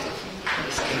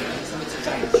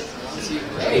tiny.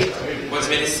 What's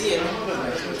going to see it?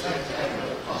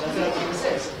 That's what it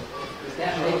says. Is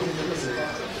that making the listen?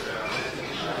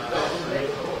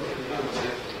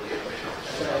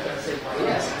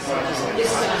 Yes. This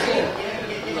is a chip.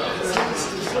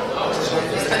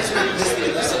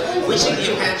 Which of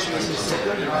you had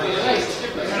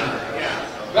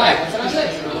right, that's what I said.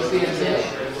 What's the answer?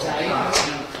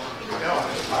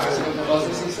 So the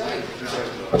business inside.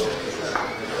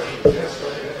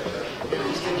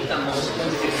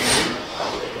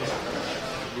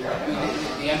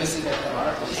 The embassy that there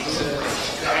are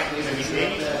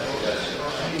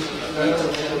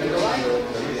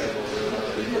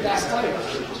that's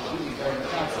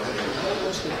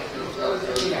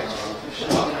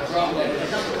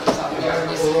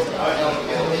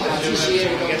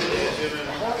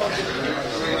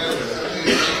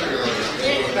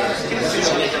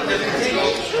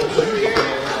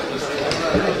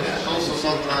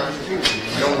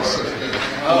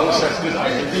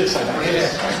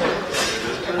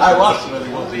I watched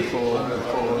it once before I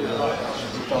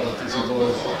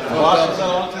watched it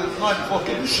not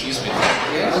fucking kiddush.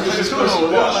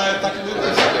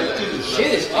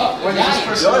 Kiddush? Oh, we're dying.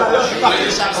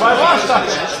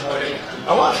 I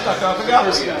watched that. I forgot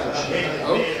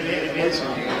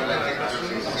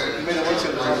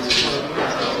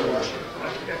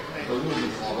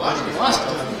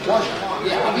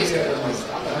yeah, obviously.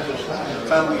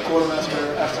 Family quartermaster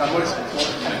after I was.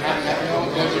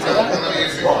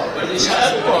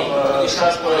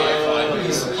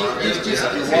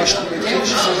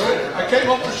 I came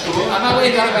up to school. I'm not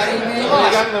waiting about it.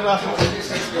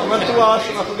 I went to wash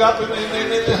and I forgot to I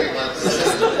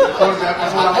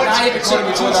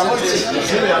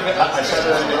said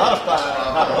a lot of times,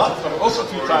 not a lot, but also a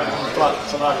few times in the plot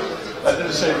tonight. I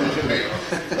didn't say Jimmy.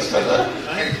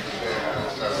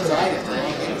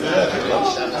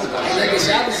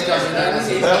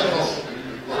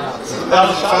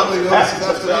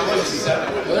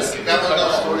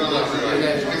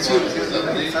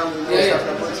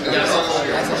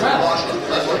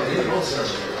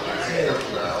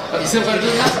 But you still got to do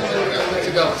nothing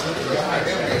to go.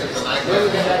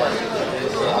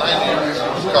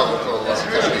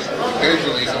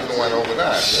 Occasionally people went over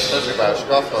that, especially about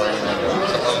Scuffle and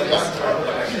some other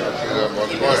time.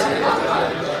 Much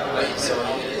more.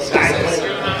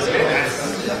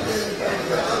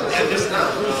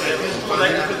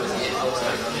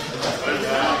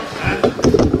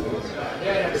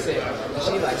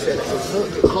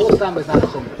 The whole time is not a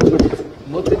chum.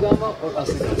 Mutagama or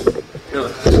Asagama? No,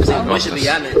 I'm saying Moshe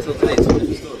B'Yana until today told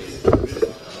the story.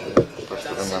 How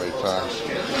many times?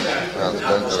 Now it's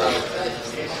been to that.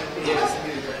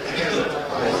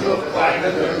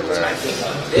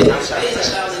 Today's a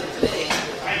child today.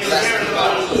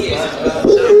 Last 20 years.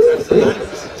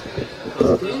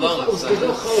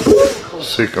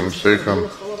 Sikkim.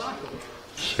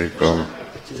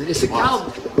 It's a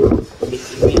cow.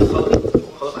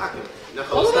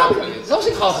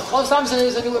 Sometimes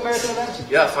is a new American invention.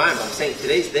 Yeah, fine, but I'm saying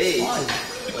today's days.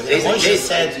 When Moshe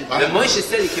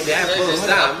said he can be having full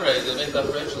stop. They make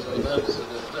operations on the Americans for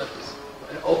their practice.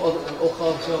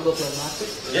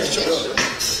 Yes, sure.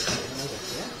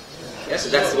 Yes,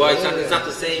 that's why it's not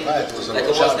the same like it was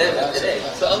then today.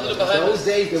 Those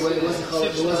days there wasn't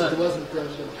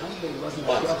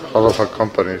Halacha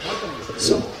companies.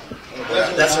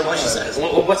 That's what Moshe says.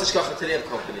 What's the shkacha today of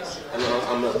companies?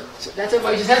 That's what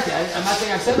Moshe said. I'm not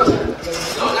saying I'm separate.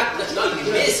 No, you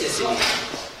miss it.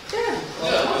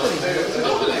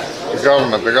 The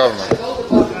government.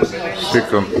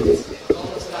 Sikkim.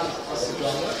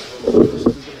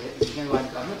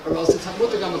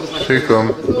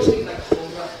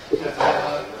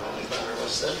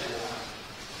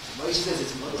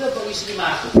 That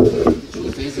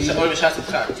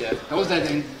was that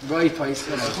in right place.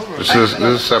 This is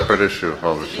a separate issue.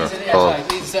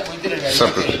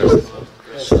 Separate issue.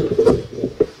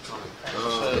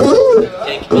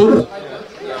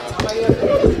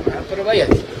 Put away yet.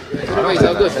 Put away is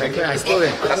all good. I still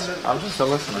there. I'm just a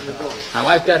listener. My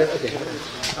wife got it. Okay.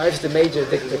 My wife's the major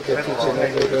teacher in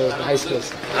the high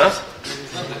schools.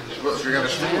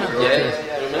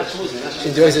 She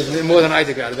enjoys it more than I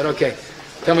do, but okay.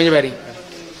 Tell me when you're ready.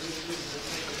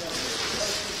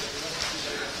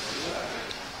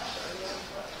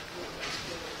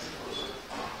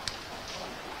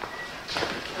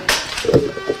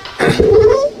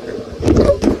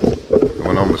 There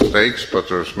were no mistakes, but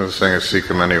there's missing a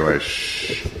sikkim anyway.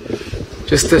 Shh.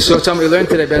 Just to show something we learned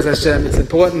today, Bez Hashem, it's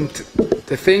important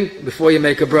to think before you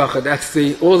make a bracha. That's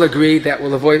the all agree that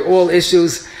will avoid all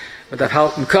issues with that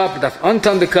halten cup, with that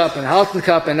untoned cup and halten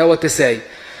cup, and know what to say.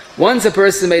 Once a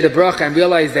person made a bracha and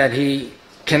realized that he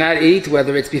cannot eat,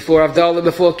 whether it's before havdalah,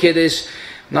 before kiddush,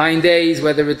 9 days,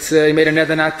 whether it's he made a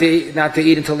neder not to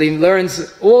eat until he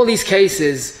learns, all these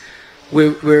cases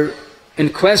we're in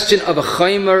question of a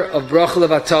chaymer of bracha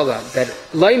lebטלה. That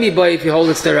laimi boy, if you hold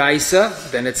it's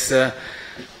deraisa, then it's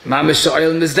mamish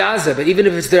oil mizdaza. But even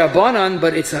if it's derabanan,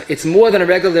 but it's more than a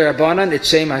regular derabanan, it's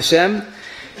Shem Hashem.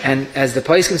 And as the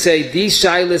Paiskim say, these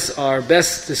shilas are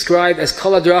best described as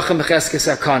kol hadrachim b'cheskes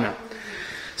hakana.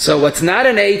 So what's not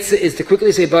an eitzah is to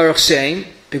quickly say Baruch Shem,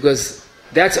 because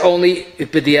that's only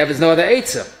if b'di'ev is no other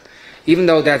eitzah. Even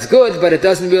though that's good, but it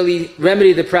doesn't really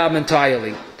remedy the problem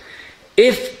entirely.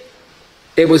 If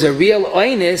it was a real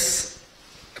oinus,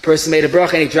 a person made a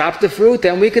bracha and he dropped the fruit,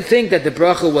 then we could think that the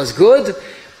bracha was good,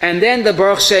 and then the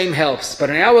Baruch Shem helps. But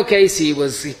in our case, he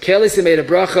carelessly made a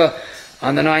bracha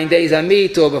on the 9 days on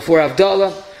meat or before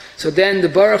havdalah. So then the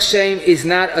Baruch Shem is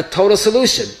not a total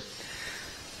solution.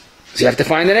 So you have to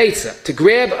find an eitzah. To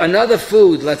grab another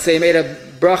food, let's say you made a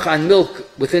bracha on milk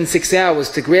within 6 hours,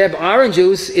 to grab orange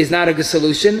juice is not a good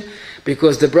solution,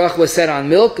 because the bracha was set on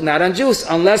milk, not on juice,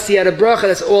 unless he had a bracha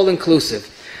that's all-inclusive.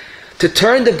 To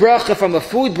turn the bracha from a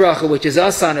food bracha, which is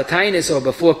asan, a tainis, or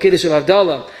before kiddush or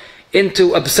havdalah,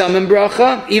 into a בשמים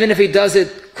bracha, even if he does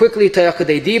it quickly,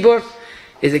 tayakadei dibur,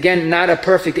 is again not a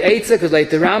perfect eitzah, because like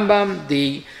the Rambam,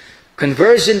 the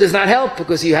conversion does not help,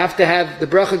 because you have to have, the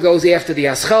bracha goes after the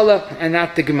aschala, and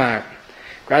not the gemar.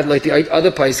 Rather, like the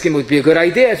other paiskim, would be a good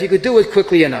idea if you could do it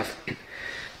quickly enough.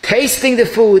 Tasting the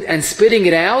food and spitting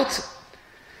it out,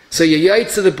 so you're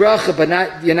yaitza the bracha, but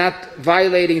you're not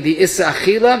violating the issa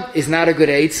achila, is not a good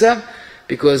eitzah,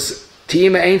 because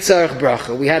Te'ima ain't tzarech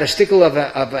bracha. We had a shtickle of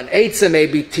an eitzah,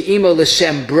 maybe te'ima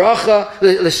l'shem bracha,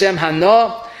 l'shem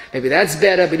hana. Maybe that's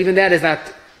better, but even that is not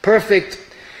perfect.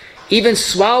 Even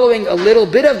swallowing a little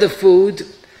bit of the food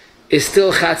is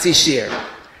still chatzi shir.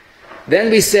 Then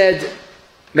we said,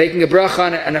 making a bracha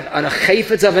on a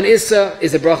chayfetz of an issa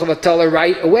is a bracha v'tala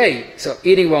right away. So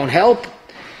eating won't help.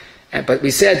 But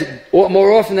we said,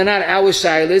 more often than not, our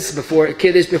shilas, before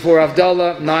kiddush, before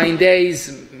havdalah, 9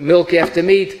 days, milk after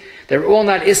meat, they're all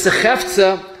not issa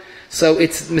chefza, so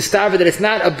it's mistaver that it's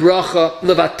not a bracha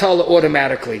levatala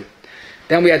automatically.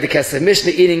 Then we had the Kesef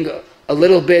Mishnah, eating a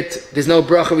little bit, there's no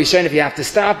bracha rishon if you have to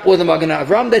stop, or the Magen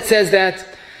Avram that says that.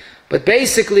 But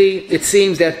basically, it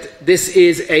seems that this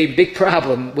is a big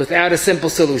problem without a simple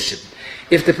solution.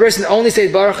 If the person only says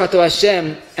Baruch Ato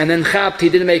Hashem, and then chapt, he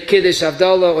didn't make kiddush,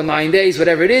 havdalah, or 9 days,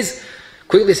 whatever it is,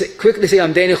 quickly say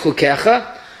Amdeni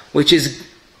Chukecha, which is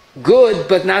good,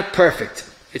 but not perfect.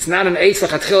 It's not an eitz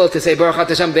lachatchila to say Baruch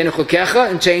Ato Hashem Amdeni Chukecha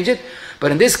and change it,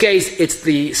 but in this case, it's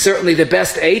certainly the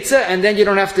best eitzah, and then you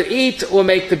don't have to eat or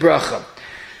make the bracha.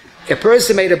 A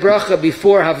person made a bracha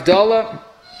before havdalah,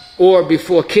 or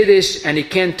before kiddush, and he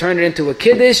can't turn it into a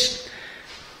kiddush,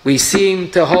 we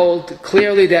seem to hold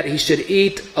clearly that he should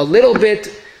eat a little bit,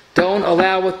 don't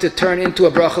allow it to turn into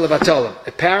a bracha levatala.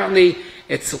 Apparently,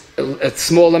 it's a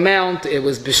small amount, it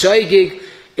was b'shoigig,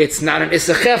 it's not an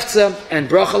issa chefza, and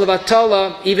bracha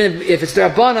levatala, even if it's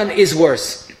derabanan, is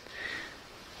worse.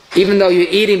 Even though you're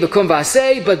eating b'kum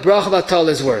v'aseh, but bracha levatala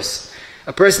is worse.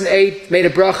 A person made a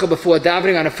bracha before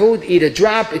davening on a food, eat a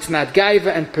drop, it's not gaiva,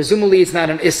 and presumably it's not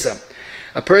an issa.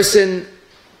 A person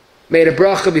made a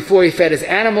bracha before he fed his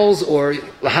animals, or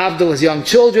havdalah his young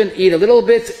children, eat a little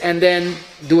bit, and then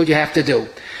do what you have to do.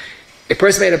 A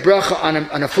person made a bracha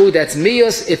on a food that's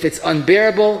miyos, if it's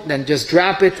unbearable, then just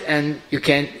drop it, and you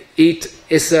can't eat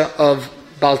issa of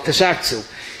bal tashakzu.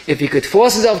 If he could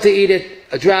force himself to eat it,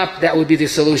 a drop, that would be the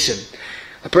solution.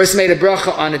 A person made a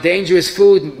bracha on a dangerous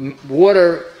food,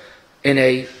 water in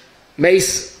a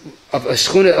mace, of a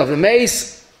shchuna of the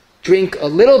mace, drink a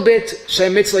little bit,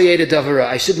 shem mitzvah yeda davara.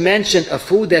 I should mention a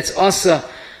food that's asa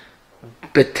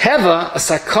Beteva, a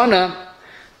sakana,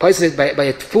 by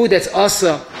a food that's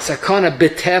also sakana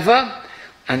beteva,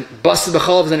 and basa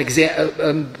b'chalav is an example.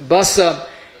 Basa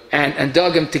and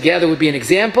dogim together would be an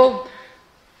example.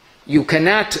 You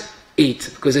cannot eat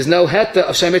because there's no heta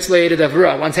of shemitz le'ered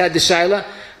avra. Once had the shaila,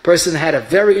 person had a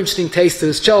very interesting taste to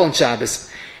his chol on Shabbos,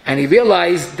 and he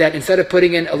realized that instead of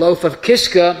putting in a loaf of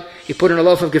kishka, he put in a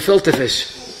loaf of gefilte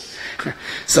fish.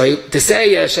 So to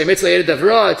say shemitz le'ered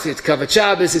avra, it's covered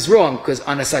Shabbos, is wrong, because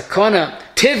on a sakana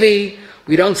tivi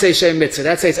we don't say shem mitzvah.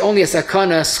 That says it's only a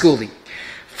sakana skuli.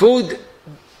 Food,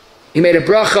 he made a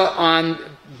bracha on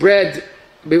bread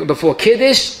before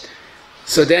kiddush,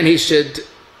 so then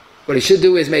what he should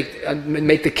do is make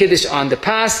the kiddush on the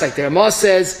pas, like the Ramah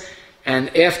says,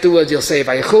 and afterwards you'll say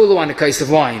vayechulu on a case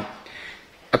of wine.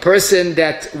 A person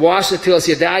that washed the tilas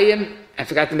yadayim and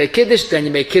forgot to make kiddush, then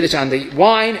you make kiddush on the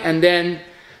wine, and then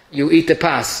you eat the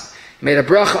pas. Made a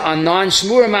bracha on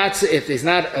non-shmur matzah. If there's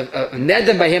not a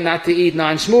nedem by him not to eat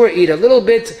non-shmur, eat a little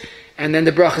bit, and then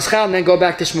the bracha is chal, and then go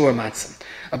back to shmur matzah.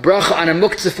 A bracha on a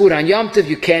muktzah food on Yom Tov,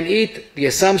 you can't eat. The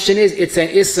assumption is it's an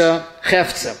issa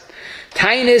hechsher.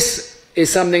 Tainis is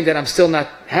something that I'm still not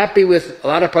happy with. A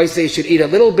lot of places say you should eat a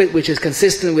little bit, which is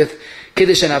consistent with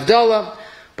kiddush and havdalah,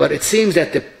 but it seems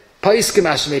that the paiskim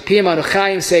ashmei piyam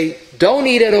anuchayim say don't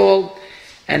eat at all.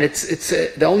 And it's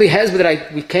the only hezbollah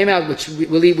that we came out, which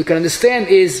we can understand,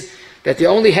 is that the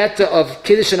only heta of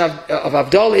kiddush and of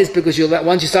havdalah is because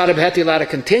once you start a heta, you're allowed to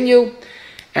continue.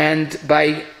 And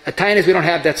by a tainis, we don't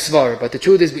have that svar. But the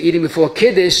truth is, eating before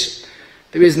kiddush,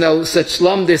 there is no such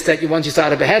lumdis that once you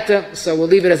start a heta. So we'll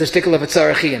leave it as a shtickle of a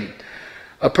tzarachiyim.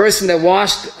 A person that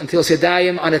washed until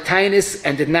sedayim on a tainis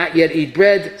and did not yet eat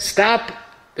bread, stop.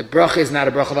 The bracha is not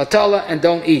a bracha vatala, and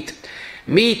don't eat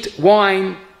meat,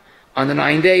 wine. On the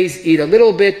 9 days, eat a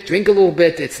little bit, drink a little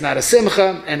bit. It's not a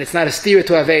simcha, and it's not a stira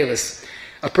to avelis.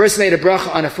 A person made a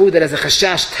bracha on a food that has a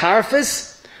chashash tarfus.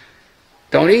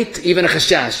 Don't eat even a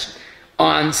chashash.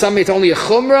 On some, it's only a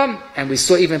chumrah, and we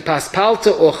saw even pas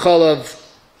palta or cholav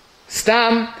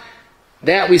stam.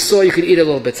 That we saw you could eat a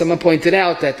little bit. Someone pointed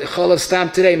out that cholav stam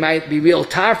today might be real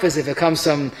tarfus if it comes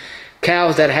from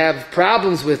cows that have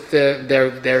problems with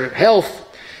their health.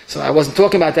 So I wasn't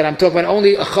talking about that. I'm talking about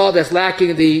only a chal that's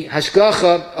lacking the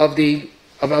hashgacha of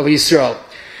Yisrael.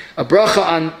 A bracha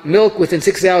on milk within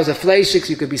 6 hours of fleishig,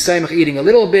 you could be saimach eating a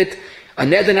little bit. A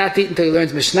neder not to eat until he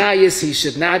learns mishnayis, he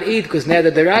should not eat because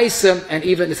neder deraisa, and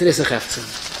even it's an issa hechsher.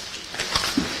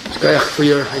 For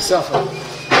your myself.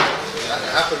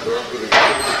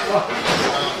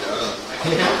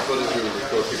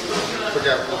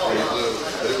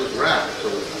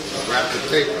 Wrapped the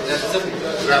tape.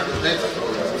 Wrapped the tape.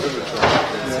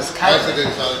 I said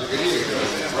it's not a good eating.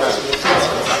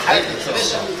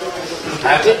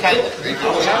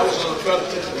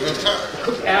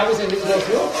 Cooked hours and it was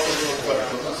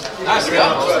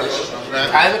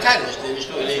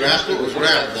Wrapped, it was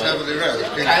wrapped, heavily wrapped.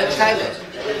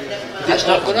 That's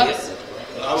not good enough?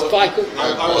 I was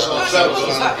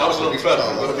on the treadmill.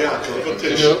 I'm going to be honest. Good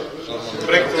tish.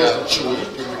 Brengt ons op zoen.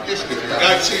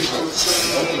 Kijk, zie je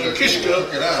een kistje.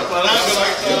 Maar dan heb je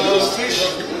like fish.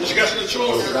 She gets in the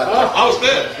zoen. I was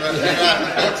there.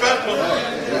 Treadmill.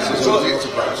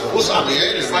 What's up?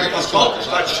 Like a spot.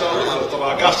 Like so. Dat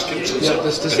waren gastkinderen. Ja,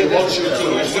 dus er zit wat je doet.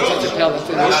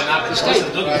 De steek.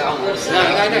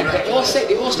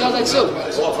 Die all stelt like so.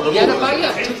 Ja, dat mag je.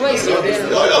 Two places.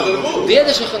 The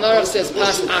other Shulchan says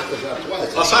pas akum.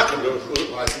 Pas akum.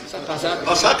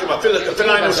 Pas akum. I feel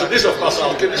I know this of pas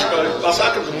akum. Pas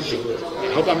akum.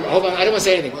 Hold on, I don't want to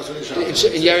say anything.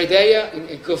 In Yeridea,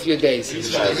 in Kuf Yodays. In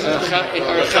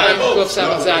Archaim, Kuf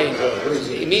Samatzayin.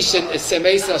 In Mishan,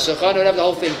 Semeisa, Shulchan, whatever, the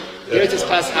whole thing. Here it is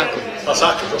pas akum. Pas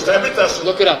akum.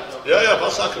 Look it up. Yeah,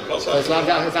 pas akum. Pas akum. It's not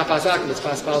pas akum, it's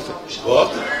pas palta.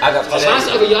 What? Pas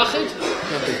over Yachid?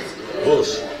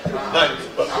 Who's? Nein,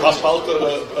 pas palta.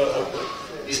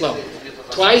 Slow.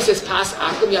 Twice is pas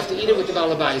akum, you have to eat it with the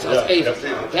balabais.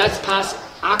 That's pas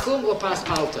akum or pas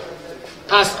palta?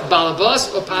 Pas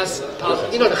balabas or pas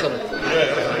palta? You know the chiluk.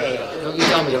 You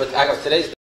tell me. Today's